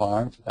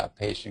ribavirin for that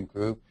patient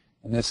group.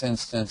 In this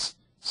instance,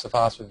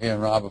 sofosbuvir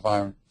and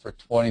ribavirin for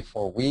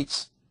 24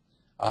 weeks,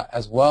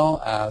 as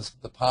well as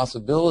the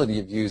possibility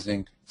of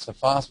using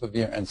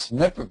sofosbuvir and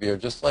cimipravir,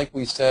 just like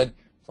we said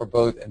for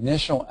both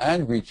initial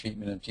and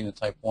retreatment of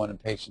genotype 1 in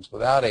patients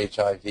without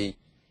HIV.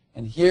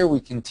 And here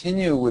we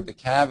continue with the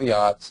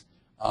caveats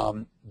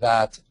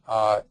that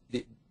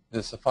the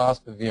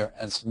sofosbuvir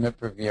and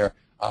cimipravir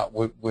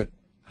would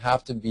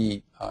have to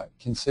be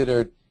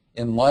considered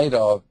in light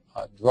of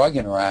drug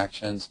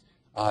interactions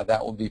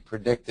that will be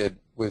predicted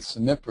with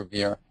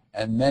cimipravir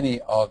and many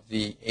of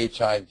the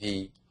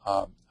HIV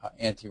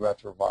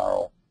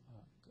antiretroviral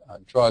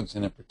drugs,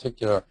 and in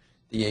particular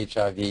the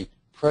HIV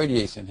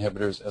protease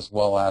inhibitors as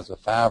well as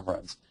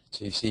efavirenz.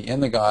 So you see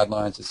in the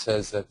guidelines it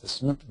says that the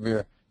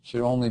cimipravir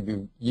should only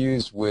be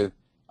used with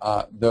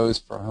those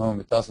for whom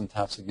it doesn't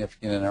have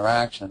significant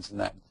interactions, and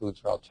that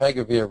includes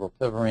raltegravir,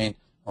 rilpivirine,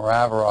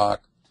 moraviroc,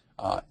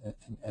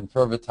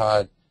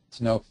 enfervatide,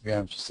 tenofovir,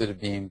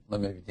 emtricitabine,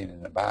 lamivudine,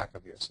 and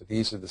abacavir. So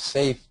these are the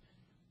safe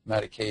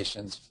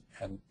medications,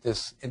 and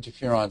this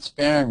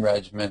interferon-sparing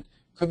regimen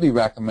could be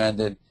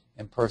recommended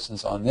in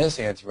persons on this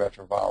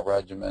antiretroviral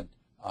regimen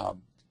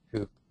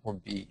who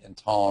would be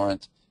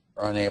intolerant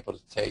or unable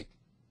to take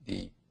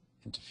the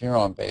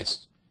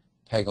interferon-based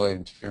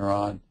pegylated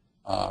interferon,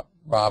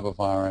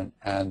 ribavirin,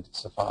 and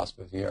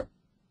sofosbuvir.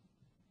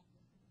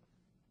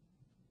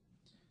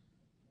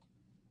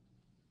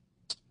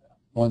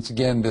 Once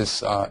again,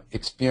 this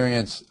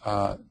experience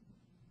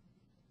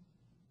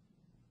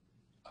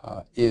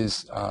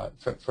is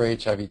for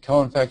HIV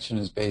co-infection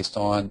is based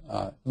on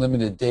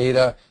limited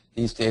data.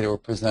 These data were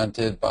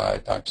presented by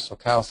Dr.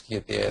 Sulkowski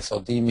at the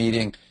AASLD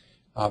meeting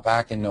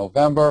back in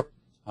November.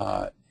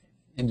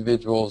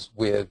 Individuals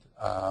with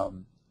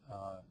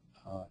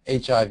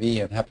HIV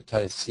and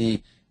hepatitis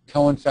C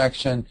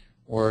co-infection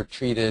were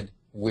treated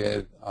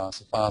with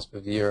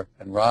sofosbuvir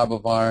and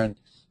ribavirin,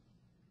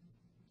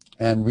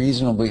 and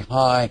reasonably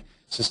high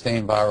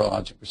sustained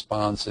virologic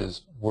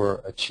responses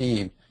were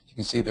achieved. You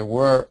can see there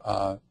were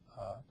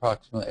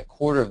approximately a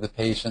quarter of the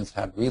patients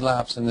had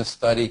relapse in this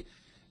study.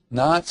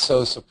 Not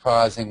so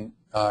surprising,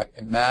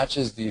 it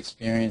matches the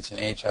experience in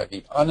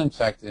HIV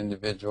uninfected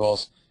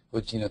individuals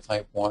with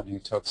genotype 1 who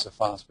took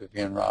sofosbuvir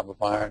and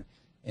ribavirin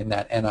in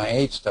that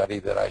NIH study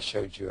that I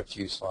showed you a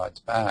few slides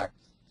back.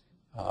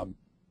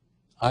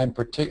 I'm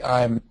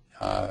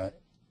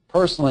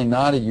personally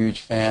not a huge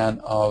fan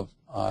of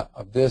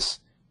this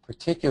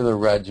particular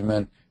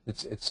regimen.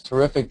 It's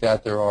terrific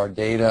that there are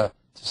data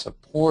to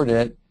support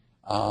it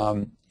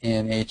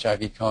in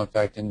HIV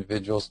co-infected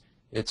individuals.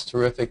 It's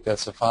terrific that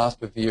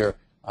sofosbuvir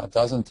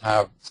doesn't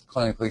have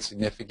clinically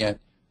significant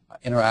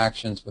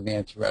interactions with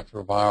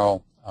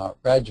antiretroviral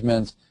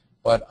regimens,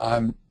 but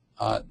I'm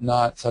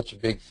not such a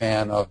big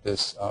fan of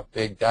this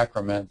big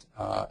decrement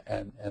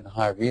and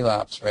high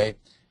relapse rate,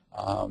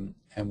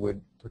 and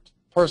would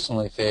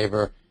personally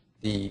favor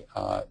the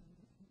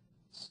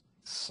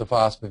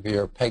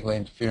sofosbuvir,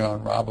 pegylated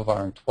interferon,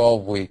 ribavirin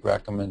 12-week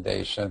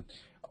recommendation,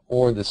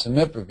 or the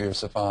cimipravir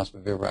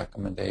sofosbuvir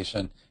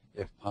recommendation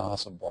if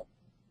possible.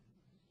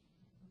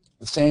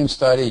 The same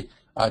study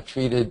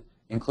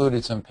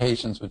included some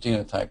patients with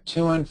genotype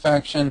 2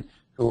 infection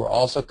who were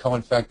also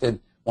co-infected.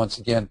 Once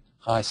again,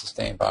 high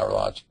sustained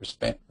virologic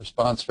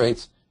response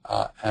rates.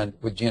 And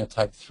with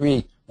genotype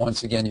 3,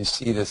 once again, you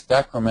see this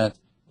decrement,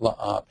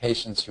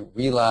 patients who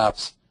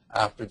relapse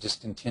after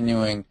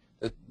discontinuing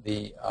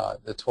the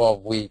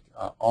 12-week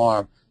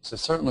arm. So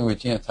certainly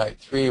with genotype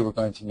 3, we're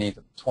going to need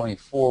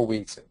 24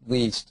 weeks at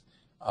least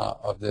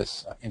of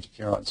this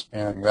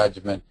interferon-sparing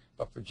regimen.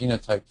 But for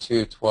genotype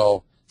 2,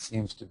 12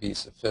 seems to be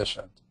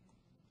sufficient.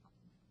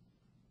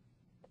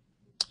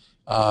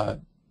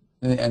 And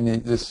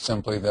this is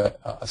simply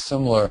a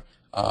similar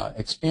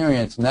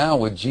experience now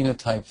with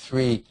genotype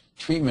 3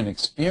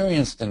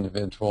 treatment-experienced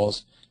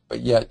individuals,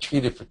 but yet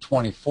treated for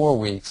 24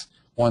 weeks,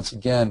 once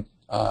again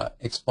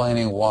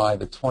explaining why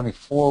the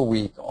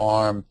 24-week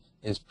arm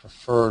is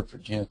preferred for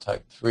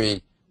genotype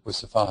 3 with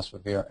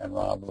sofosbuvir and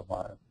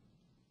ribavirin.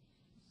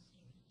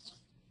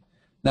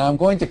 Now I'm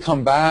going to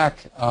come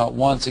back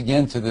once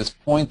again to this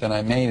point that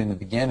I made in the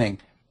beginning,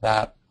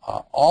 that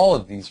all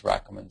of these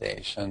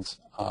recommendations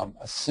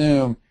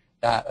assume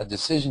that a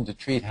decision to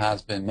treat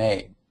has been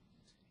made.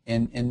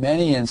 In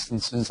many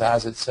instances,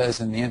 as it says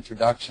in the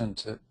introduction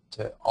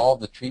to all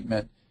the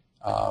treatment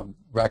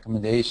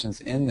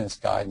recommendations in this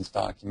guidance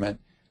document,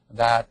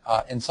 that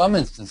in some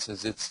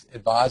instances it's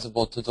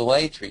advisable to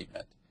delay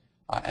treatment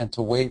and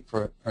to wait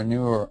for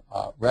newer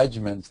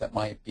regimens that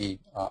might be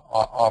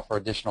offer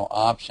additional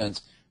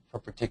options for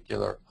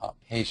particular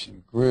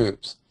patient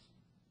groups.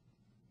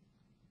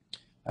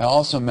 I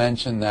also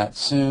mentioned that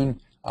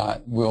soon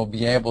we'll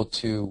be able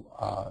to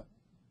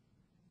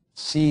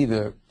see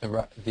the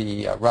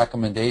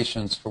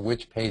recommendations for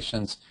which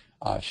patients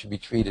should be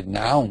treated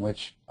now and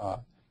which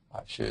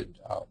should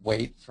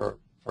wait for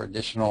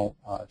additional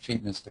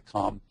treatments to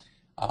come.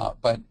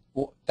 But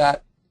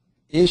that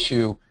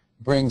issue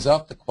brings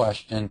up the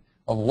question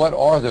of what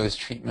are those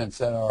treatments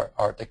that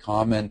are to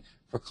come, and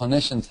for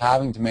clinicians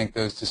having to make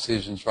those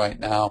decisions right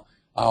now,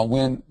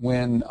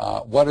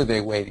 what are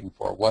they waiting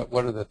for?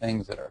 What are the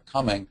things that are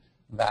coming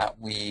that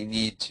we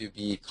need to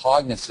be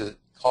cognizant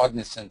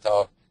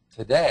of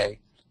today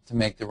to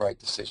make the right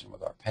decision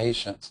with our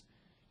patients?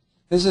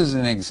 This is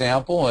an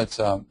example. It's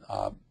a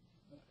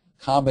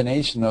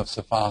combination of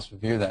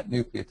sofosbuvir, that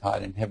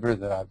nucleotide inhibitor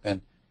that I've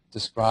been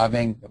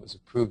describing, that was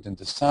approved in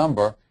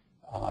December,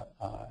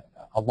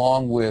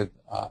 along with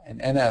an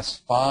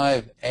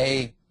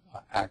NS5A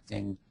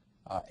acting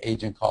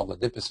agent called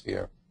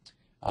ladipasvir.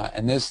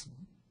 And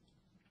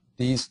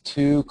these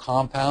two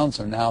compounds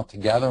are now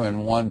together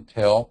in one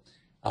pill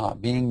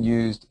being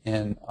used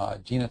in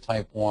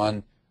genotype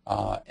 1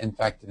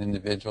 infected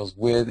individuals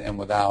with and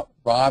without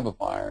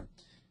ribavirin.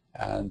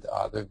 And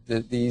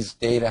these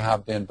data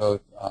have been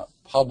both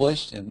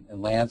published in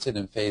Lancet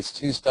in phase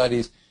 2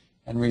 studies,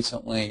 and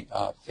recently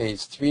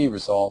phase 3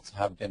 results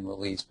have been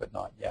released but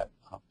not yet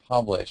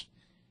published.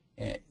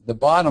 The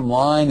bottom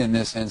line in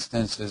this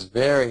instance is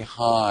very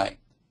high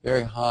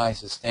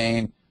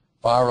sustained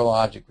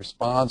virologic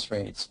response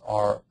rates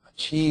are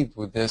achieved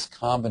with this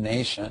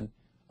combination,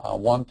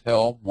 one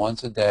pill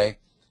once a day,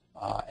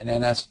 an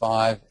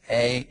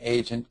NS5A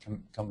agent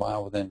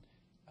combined with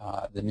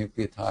the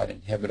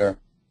nucleotide inhibitor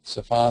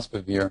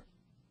sofosbuvir.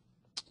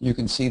 You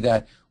can see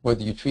that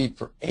whether you treat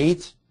for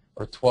 8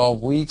 or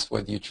 12 weeks,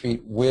 whether you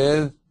treat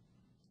with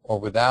or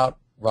without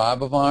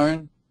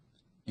ribavirin,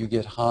 you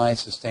get high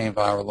sustained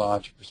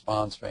virologic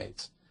response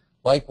rates.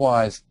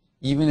 Likewise,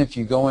 even if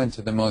you go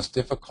into the most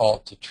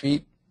difficult to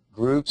treat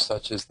groups,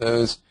 such as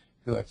those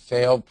who have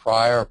failed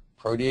prior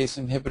protease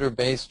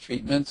inhibitor-based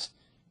treatments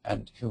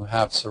and who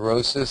have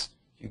cirrhosis,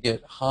 you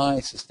get high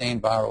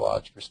sustained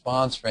virologic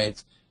response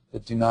rates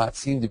that do not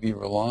seem to be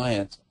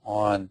reliant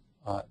on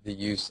the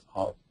use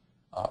of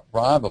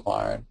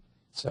ribavirin.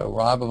 So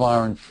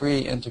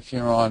ribavirin-free,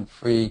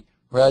 interferon-free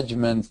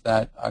regimens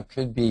that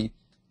could be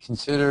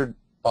considered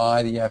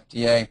by the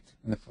FDA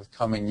in the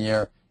forthcoming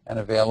year and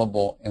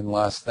available in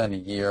less than a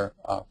year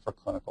for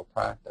clinical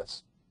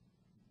practice.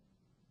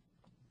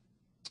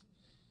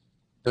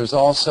 There's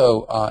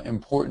also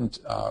important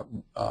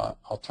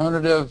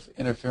alternative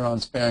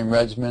interferon-sparing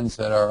regimens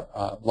that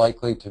are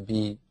likely to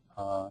be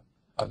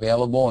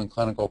available in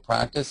clinical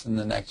practice in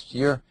the next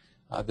year.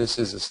 This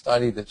is a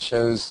study that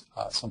shows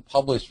some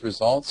published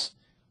results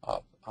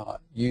of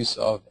use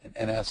of an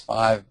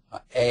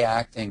NS5A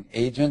acting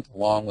agent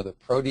along with a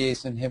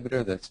protease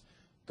inhibitor that's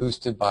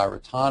boosted by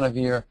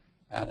ritonavir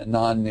and a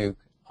non-nuc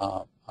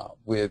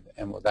with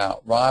and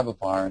without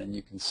ribavirin. And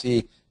you can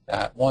see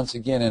that once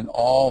again in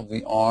all of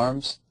the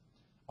arms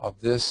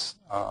of this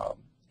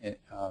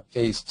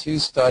phase 2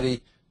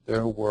 study,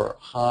 there were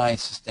high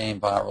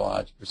sustained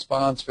virologic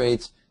response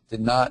rates, did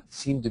not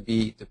seem to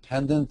be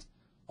dependent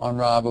on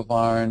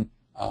ribavirin,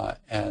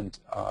 and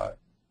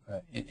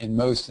in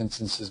most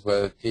instances,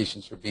 whether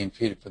patients were being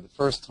treated for the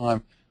first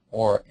time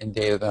or in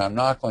data that I'm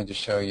not going to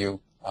show you,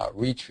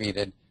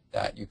 retreated,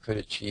 that you could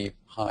achieve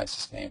high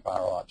sustained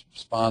virologic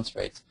response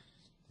rates.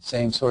 The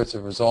same sorts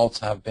of results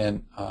have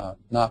been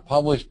not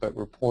published but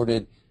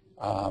reported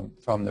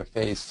from their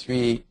phase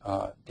 3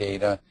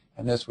 data,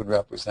 and this would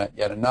represent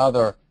yet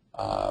another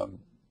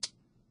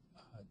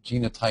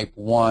genotype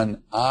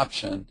 1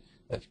 option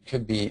that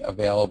could be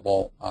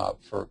available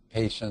for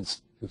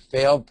patients who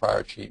failed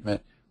prior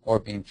treatment or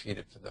being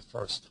treated for the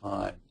first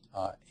time,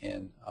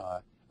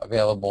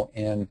 available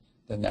in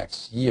the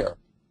next year.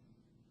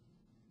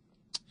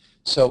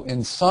 So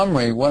in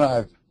summary, what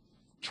I've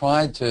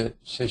tried to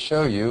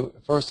show you,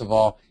 first of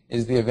all,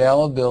 is the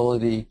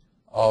availability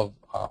of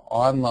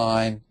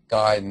online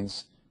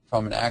guidance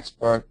from an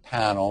expert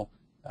panel.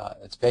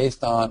 It's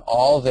based on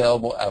all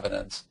available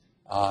evidence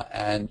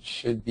and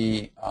should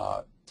be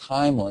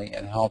timely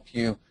and help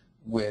you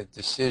with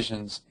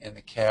decisions in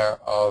the care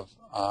of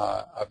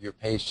your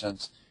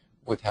patients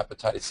with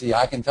hepatitis C.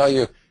 I can tell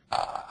you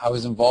I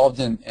was involved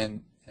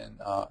in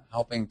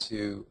helping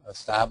to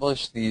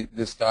establish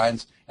this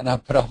guidance,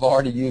 but I've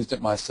already used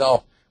it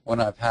myself when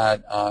I've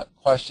had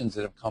questions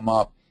that have come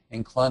up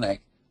in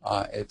clinic.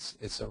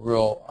 It's a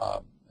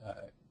real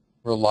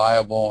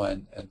reliable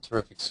and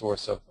terrific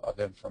source of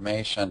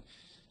information.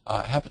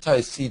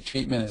 Hepatitis C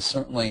treatment is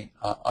certainly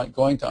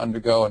going to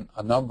undergo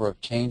a number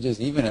of changes,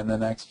 even in the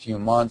next few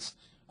months,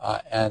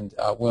 and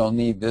we'll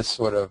need this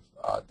sort of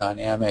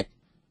dynamic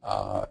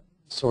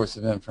source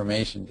of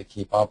information to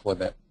keep up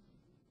with it.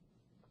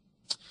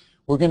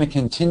 We're going to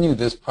continue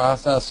this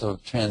process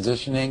of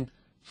transitioning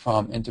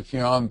from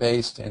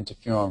interferon-based to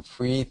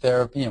interferon-free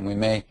therapy, and we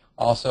may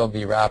also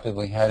be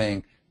rapidly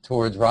heading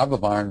towards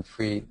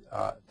ribavirin-free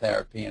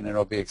therapy, and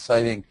it'll be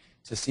exciting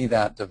to see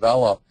that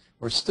develop.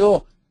 We're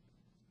still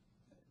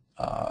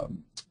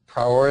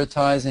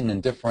prioritizing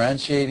and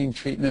differentiating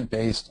treatment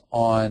based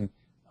on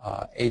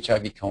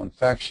HIV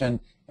co-infection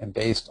and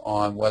based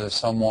on whether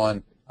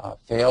someone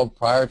failed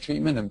prior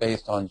treatment and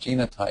based on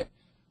genotype.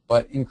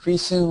 But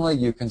increasingly,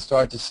 you can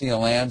start to see a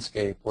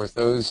landscape where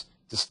those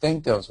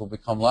distinctives will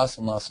become less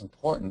and less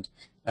important,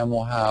 and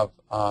we'll have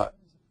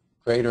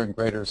greater and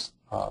greater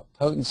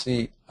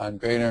potency and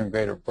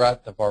greater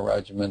breadth of our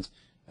regimens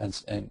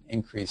and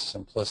increased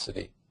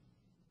simplicity.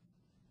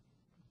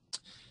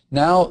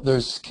 Now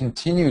there's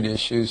continued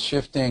issues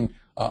shifting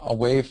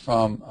away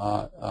from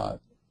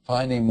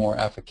finding more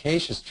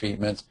efficacious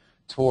treatments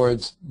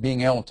towards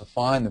being able to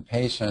find the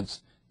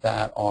patients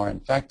that are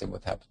infected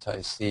with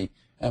hepatitis C,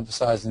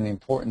 emphasizing the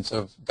importance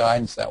of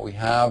guidance that we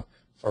have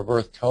for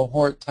birth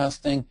cohort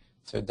testing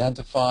to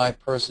identify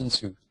persons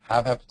who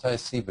have hepatitis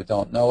C but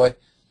don't know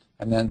it,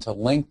 and then to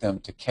link them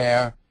to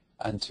care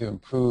and to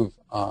improve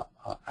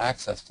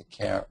access to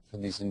care for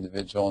these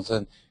individuals.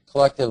 And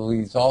collectively,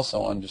 these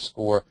also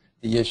underscore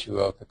the issue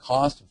of the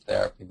cost of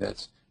therapy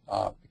that's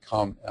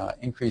become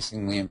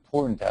increasingly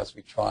important as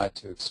we try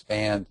to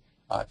expand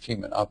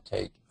treatment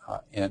uptake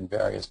in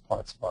various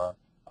parts of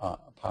our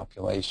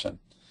population.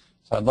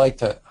 So I'd like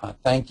to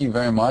thank you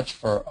very much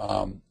for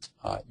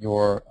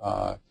your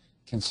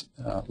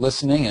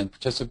listening and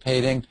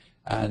participating,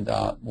 and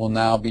we'll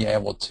now be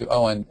able to,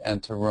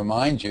 and to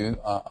remind you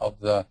of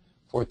the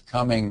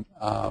forthcoming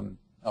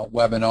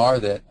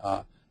webinar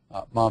that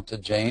Mamta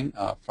Jain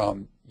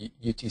from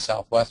UT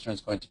Southwestern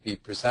is going to be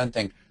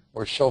presenting,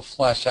 where she'll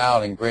flesh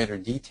out in greater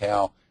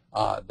detail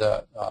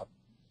the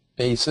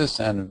basis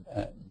and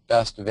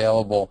best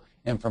available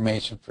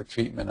information for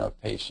treatment of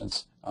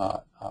patients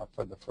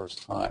for the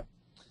first time.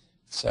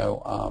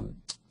 So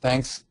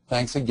thanks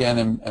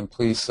again, and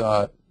please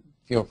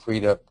feel free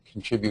to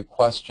contribute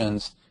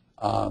questions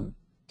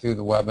through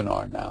the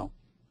webinar now.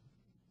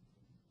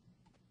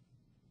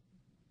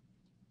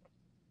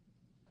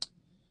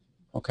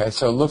 Okay,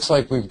 so it looks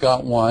like we've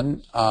got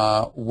one.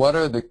 What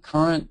are the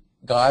current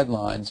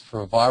guidelines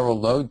for viral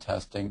load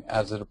testing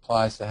as it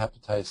applies to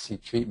hepatitis C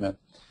treatment?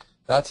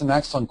 That's an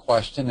excellent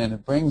question, and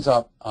it brings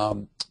up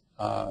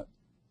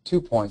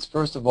 2 points.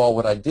 First of all,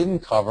 what I didn't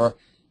cover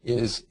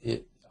is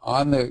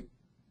on the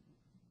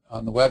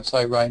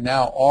website right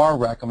now are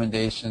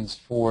recommendations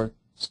for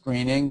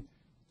screening,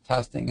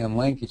 testing, and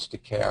linkage to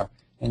care.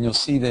 And you'll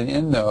see that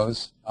in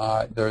those,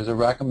 there's a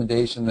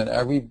recommendation that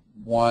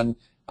everyone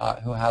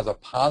who has a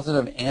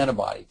positive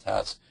antibody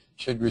test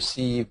should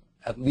receive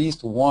at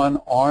least one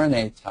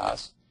RNA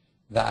test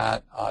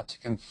that to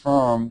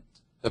confirm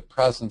the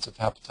presence of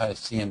hepatitis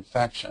C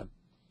infection.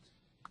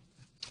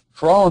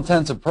 For all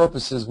intents and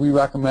purposes, we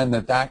recommend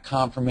that that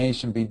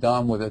confirmation be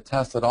done with a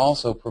test that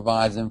also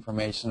provides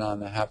information on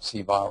the hep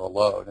C viral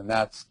load. And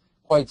that's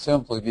quite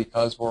simply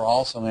because we're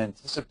also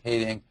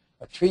anticipating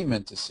a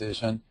treatment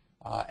decision,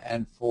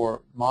 and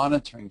for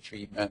monitoring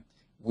treatment,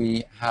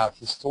 we have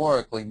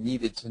historically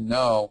needed to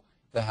know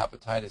the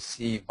hepatitis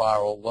C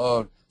viral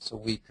load so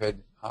we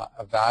could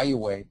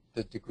evaluate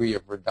the degree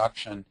of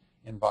reduction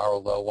in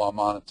viral load while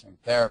monitoring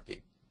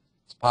therapy.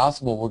 It's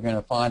possible we're going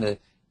to find a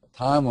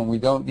time when we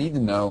don't need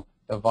to know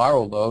the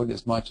viral load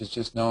as much as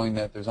just knowing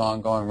that there's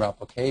ongoing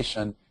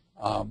replication.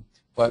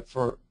 But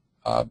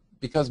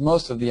because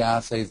most of the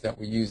assays that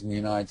we use in the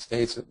United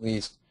States, at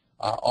least,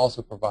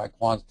 also provide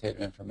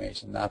quantitative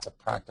information, that's a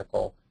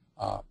practical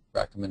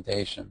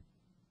recommendation.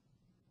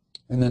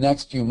 In the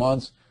next few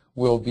months,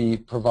 we'll be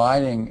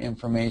providing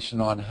information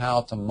on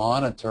how to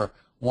monitor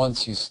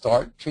once you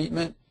start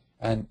treatment,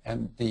 and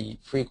the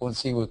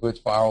frequency with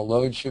which viral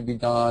load should be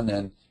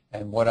done,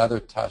 and what other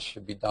tests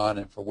should be done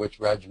and for which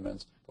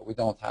regimens, but we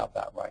don't have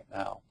that right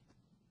now.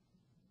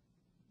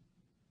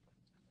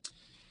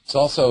 It's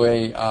also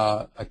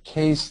a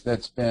case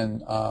that's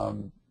been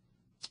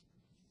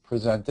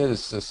presented.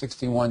 It's a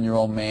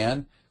 61-year-old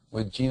man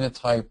with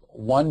genotype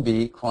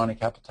 1b chronic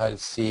hepatitis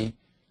C.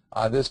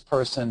 This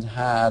person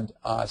had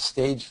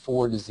stage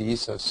 4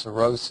 disease, so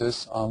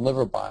cirrhosis on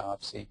liver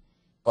biopsy,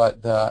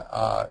 but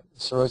the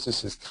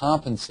cirrhosis is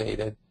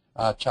compensated,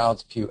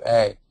 Child-Pugh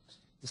A.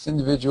 This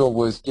individual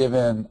was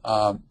given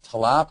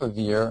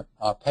tenofovir,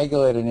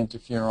 pegylated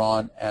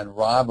interferon, and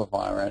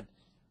ribavirin,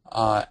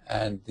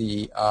 and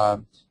the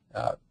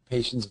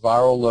patient's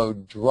viral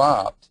load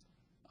dropped,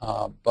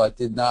 but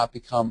did not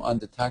become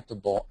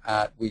undetectable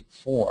at week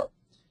 4.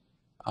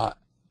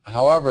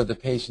 However, the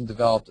patient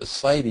developed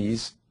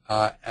ascites,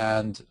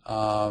 and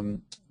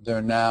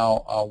they're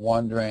now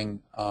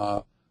wondering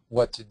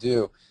what to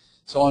do.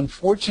 So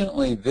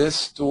unfortunately, this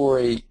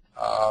story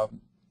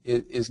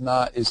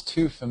is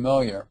too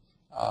familiar.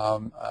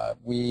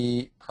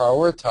 We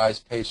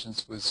prioritize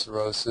patients with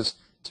cirrhosis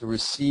to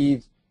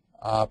receive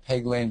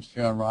pegylated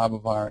interferon,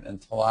 ribavirin, and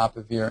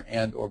tenofovir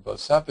and/or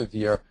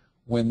boceprevir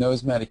when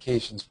those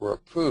medications were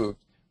approved.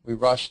 We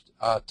rushed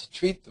to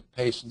treat the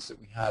patients that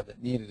we had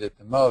that needed it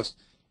the most,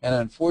 and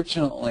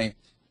unfortunately,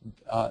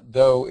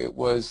 though it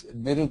was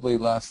admittedly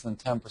less than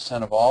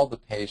 10% of all the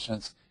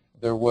patients,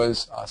 there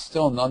was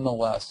still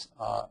nonetheless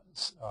a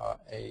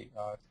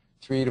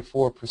 3 to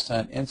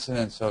 4%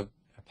 incidence of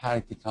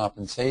hepatic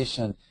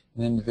decompensation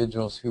in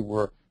individuals who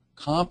were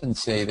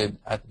compensated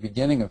at the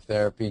beginning of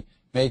therapy,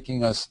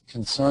 making us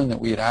concerned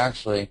that we had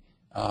actually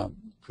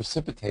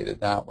precipitated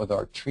that with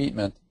our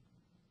treatment.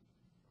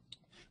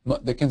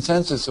 The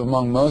consensus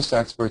among most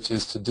experts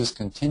is to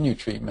discontinue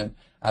treatment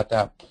at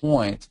that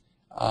point,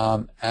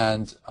 and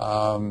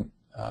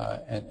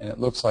it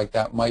looks like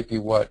that might be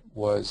what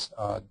was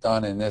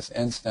done in this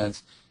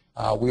instance.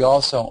 We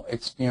also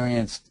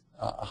experienced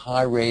a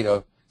high rate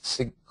of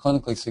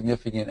clinically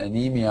significant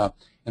anemia.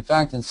 In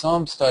fact, in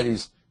some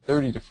studies,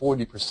 30 to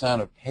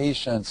 40% of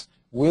patients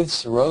with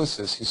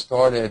cirrhosis who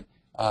started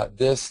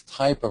this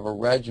type of a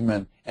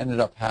regimen ended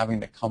up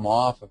having to come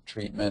off of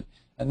treatment,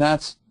 and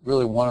that's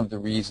really one of the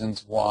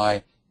reasons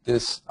why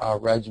this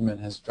regimen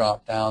has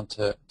dropped down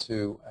to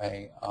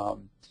a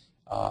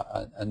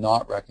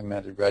not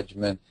recommended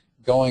regimen,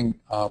 going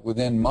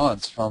within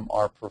months from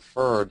our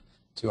preferred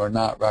to our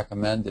not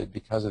recommended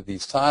because of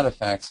these side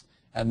effects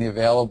and the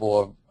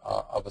available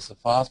of a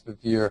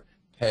sofosbuvir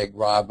peg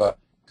riba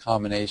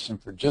combination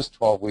for just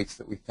 12 weeks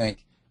that we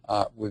think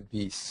would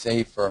be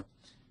safer.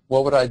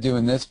 What would I do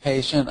in this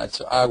patient?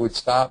 I would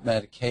stop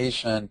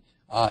medication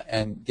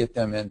and get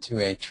them into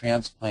a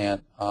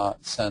transplant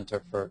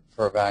center for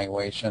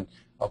evaluation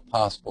of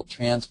possible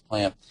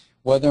transplant.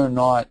 Whether or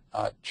not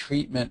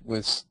treatment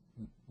with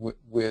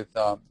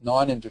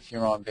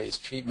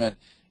non-interferon-based treatment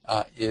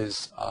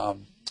is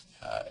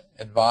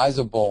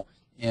advisable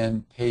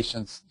in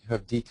patients who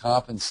have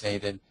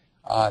decompensated,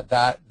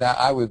 that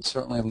I would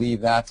certainly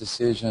leave that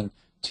decision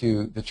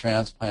to the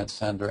transplant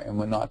center and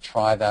would not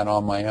try that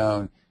on my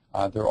own.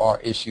 There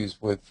are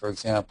issues with, for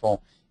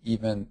example,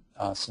 even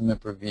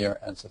cimipravir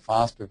and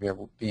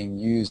sofosbuvir being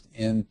used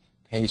in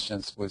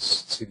patients with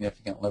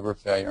significant liver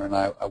failure, and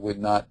I would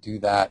not do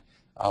that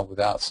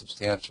without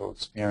substantial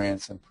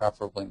experience, and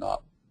preferably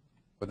not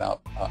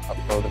without a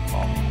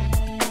protocol.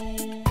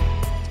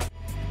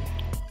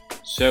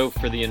 So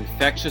for the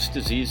Infectious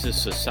Diseases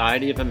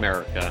Society of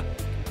America,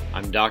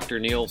 I'm Dr.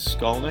 Neil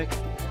Skolnick.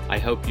 I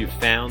hope you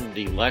found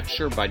the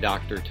lecture by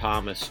Dr.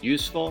 Thomas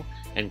useful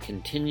and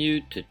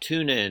continue to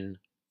tune in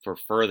for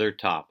further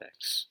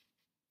topics.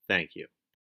 Thank you.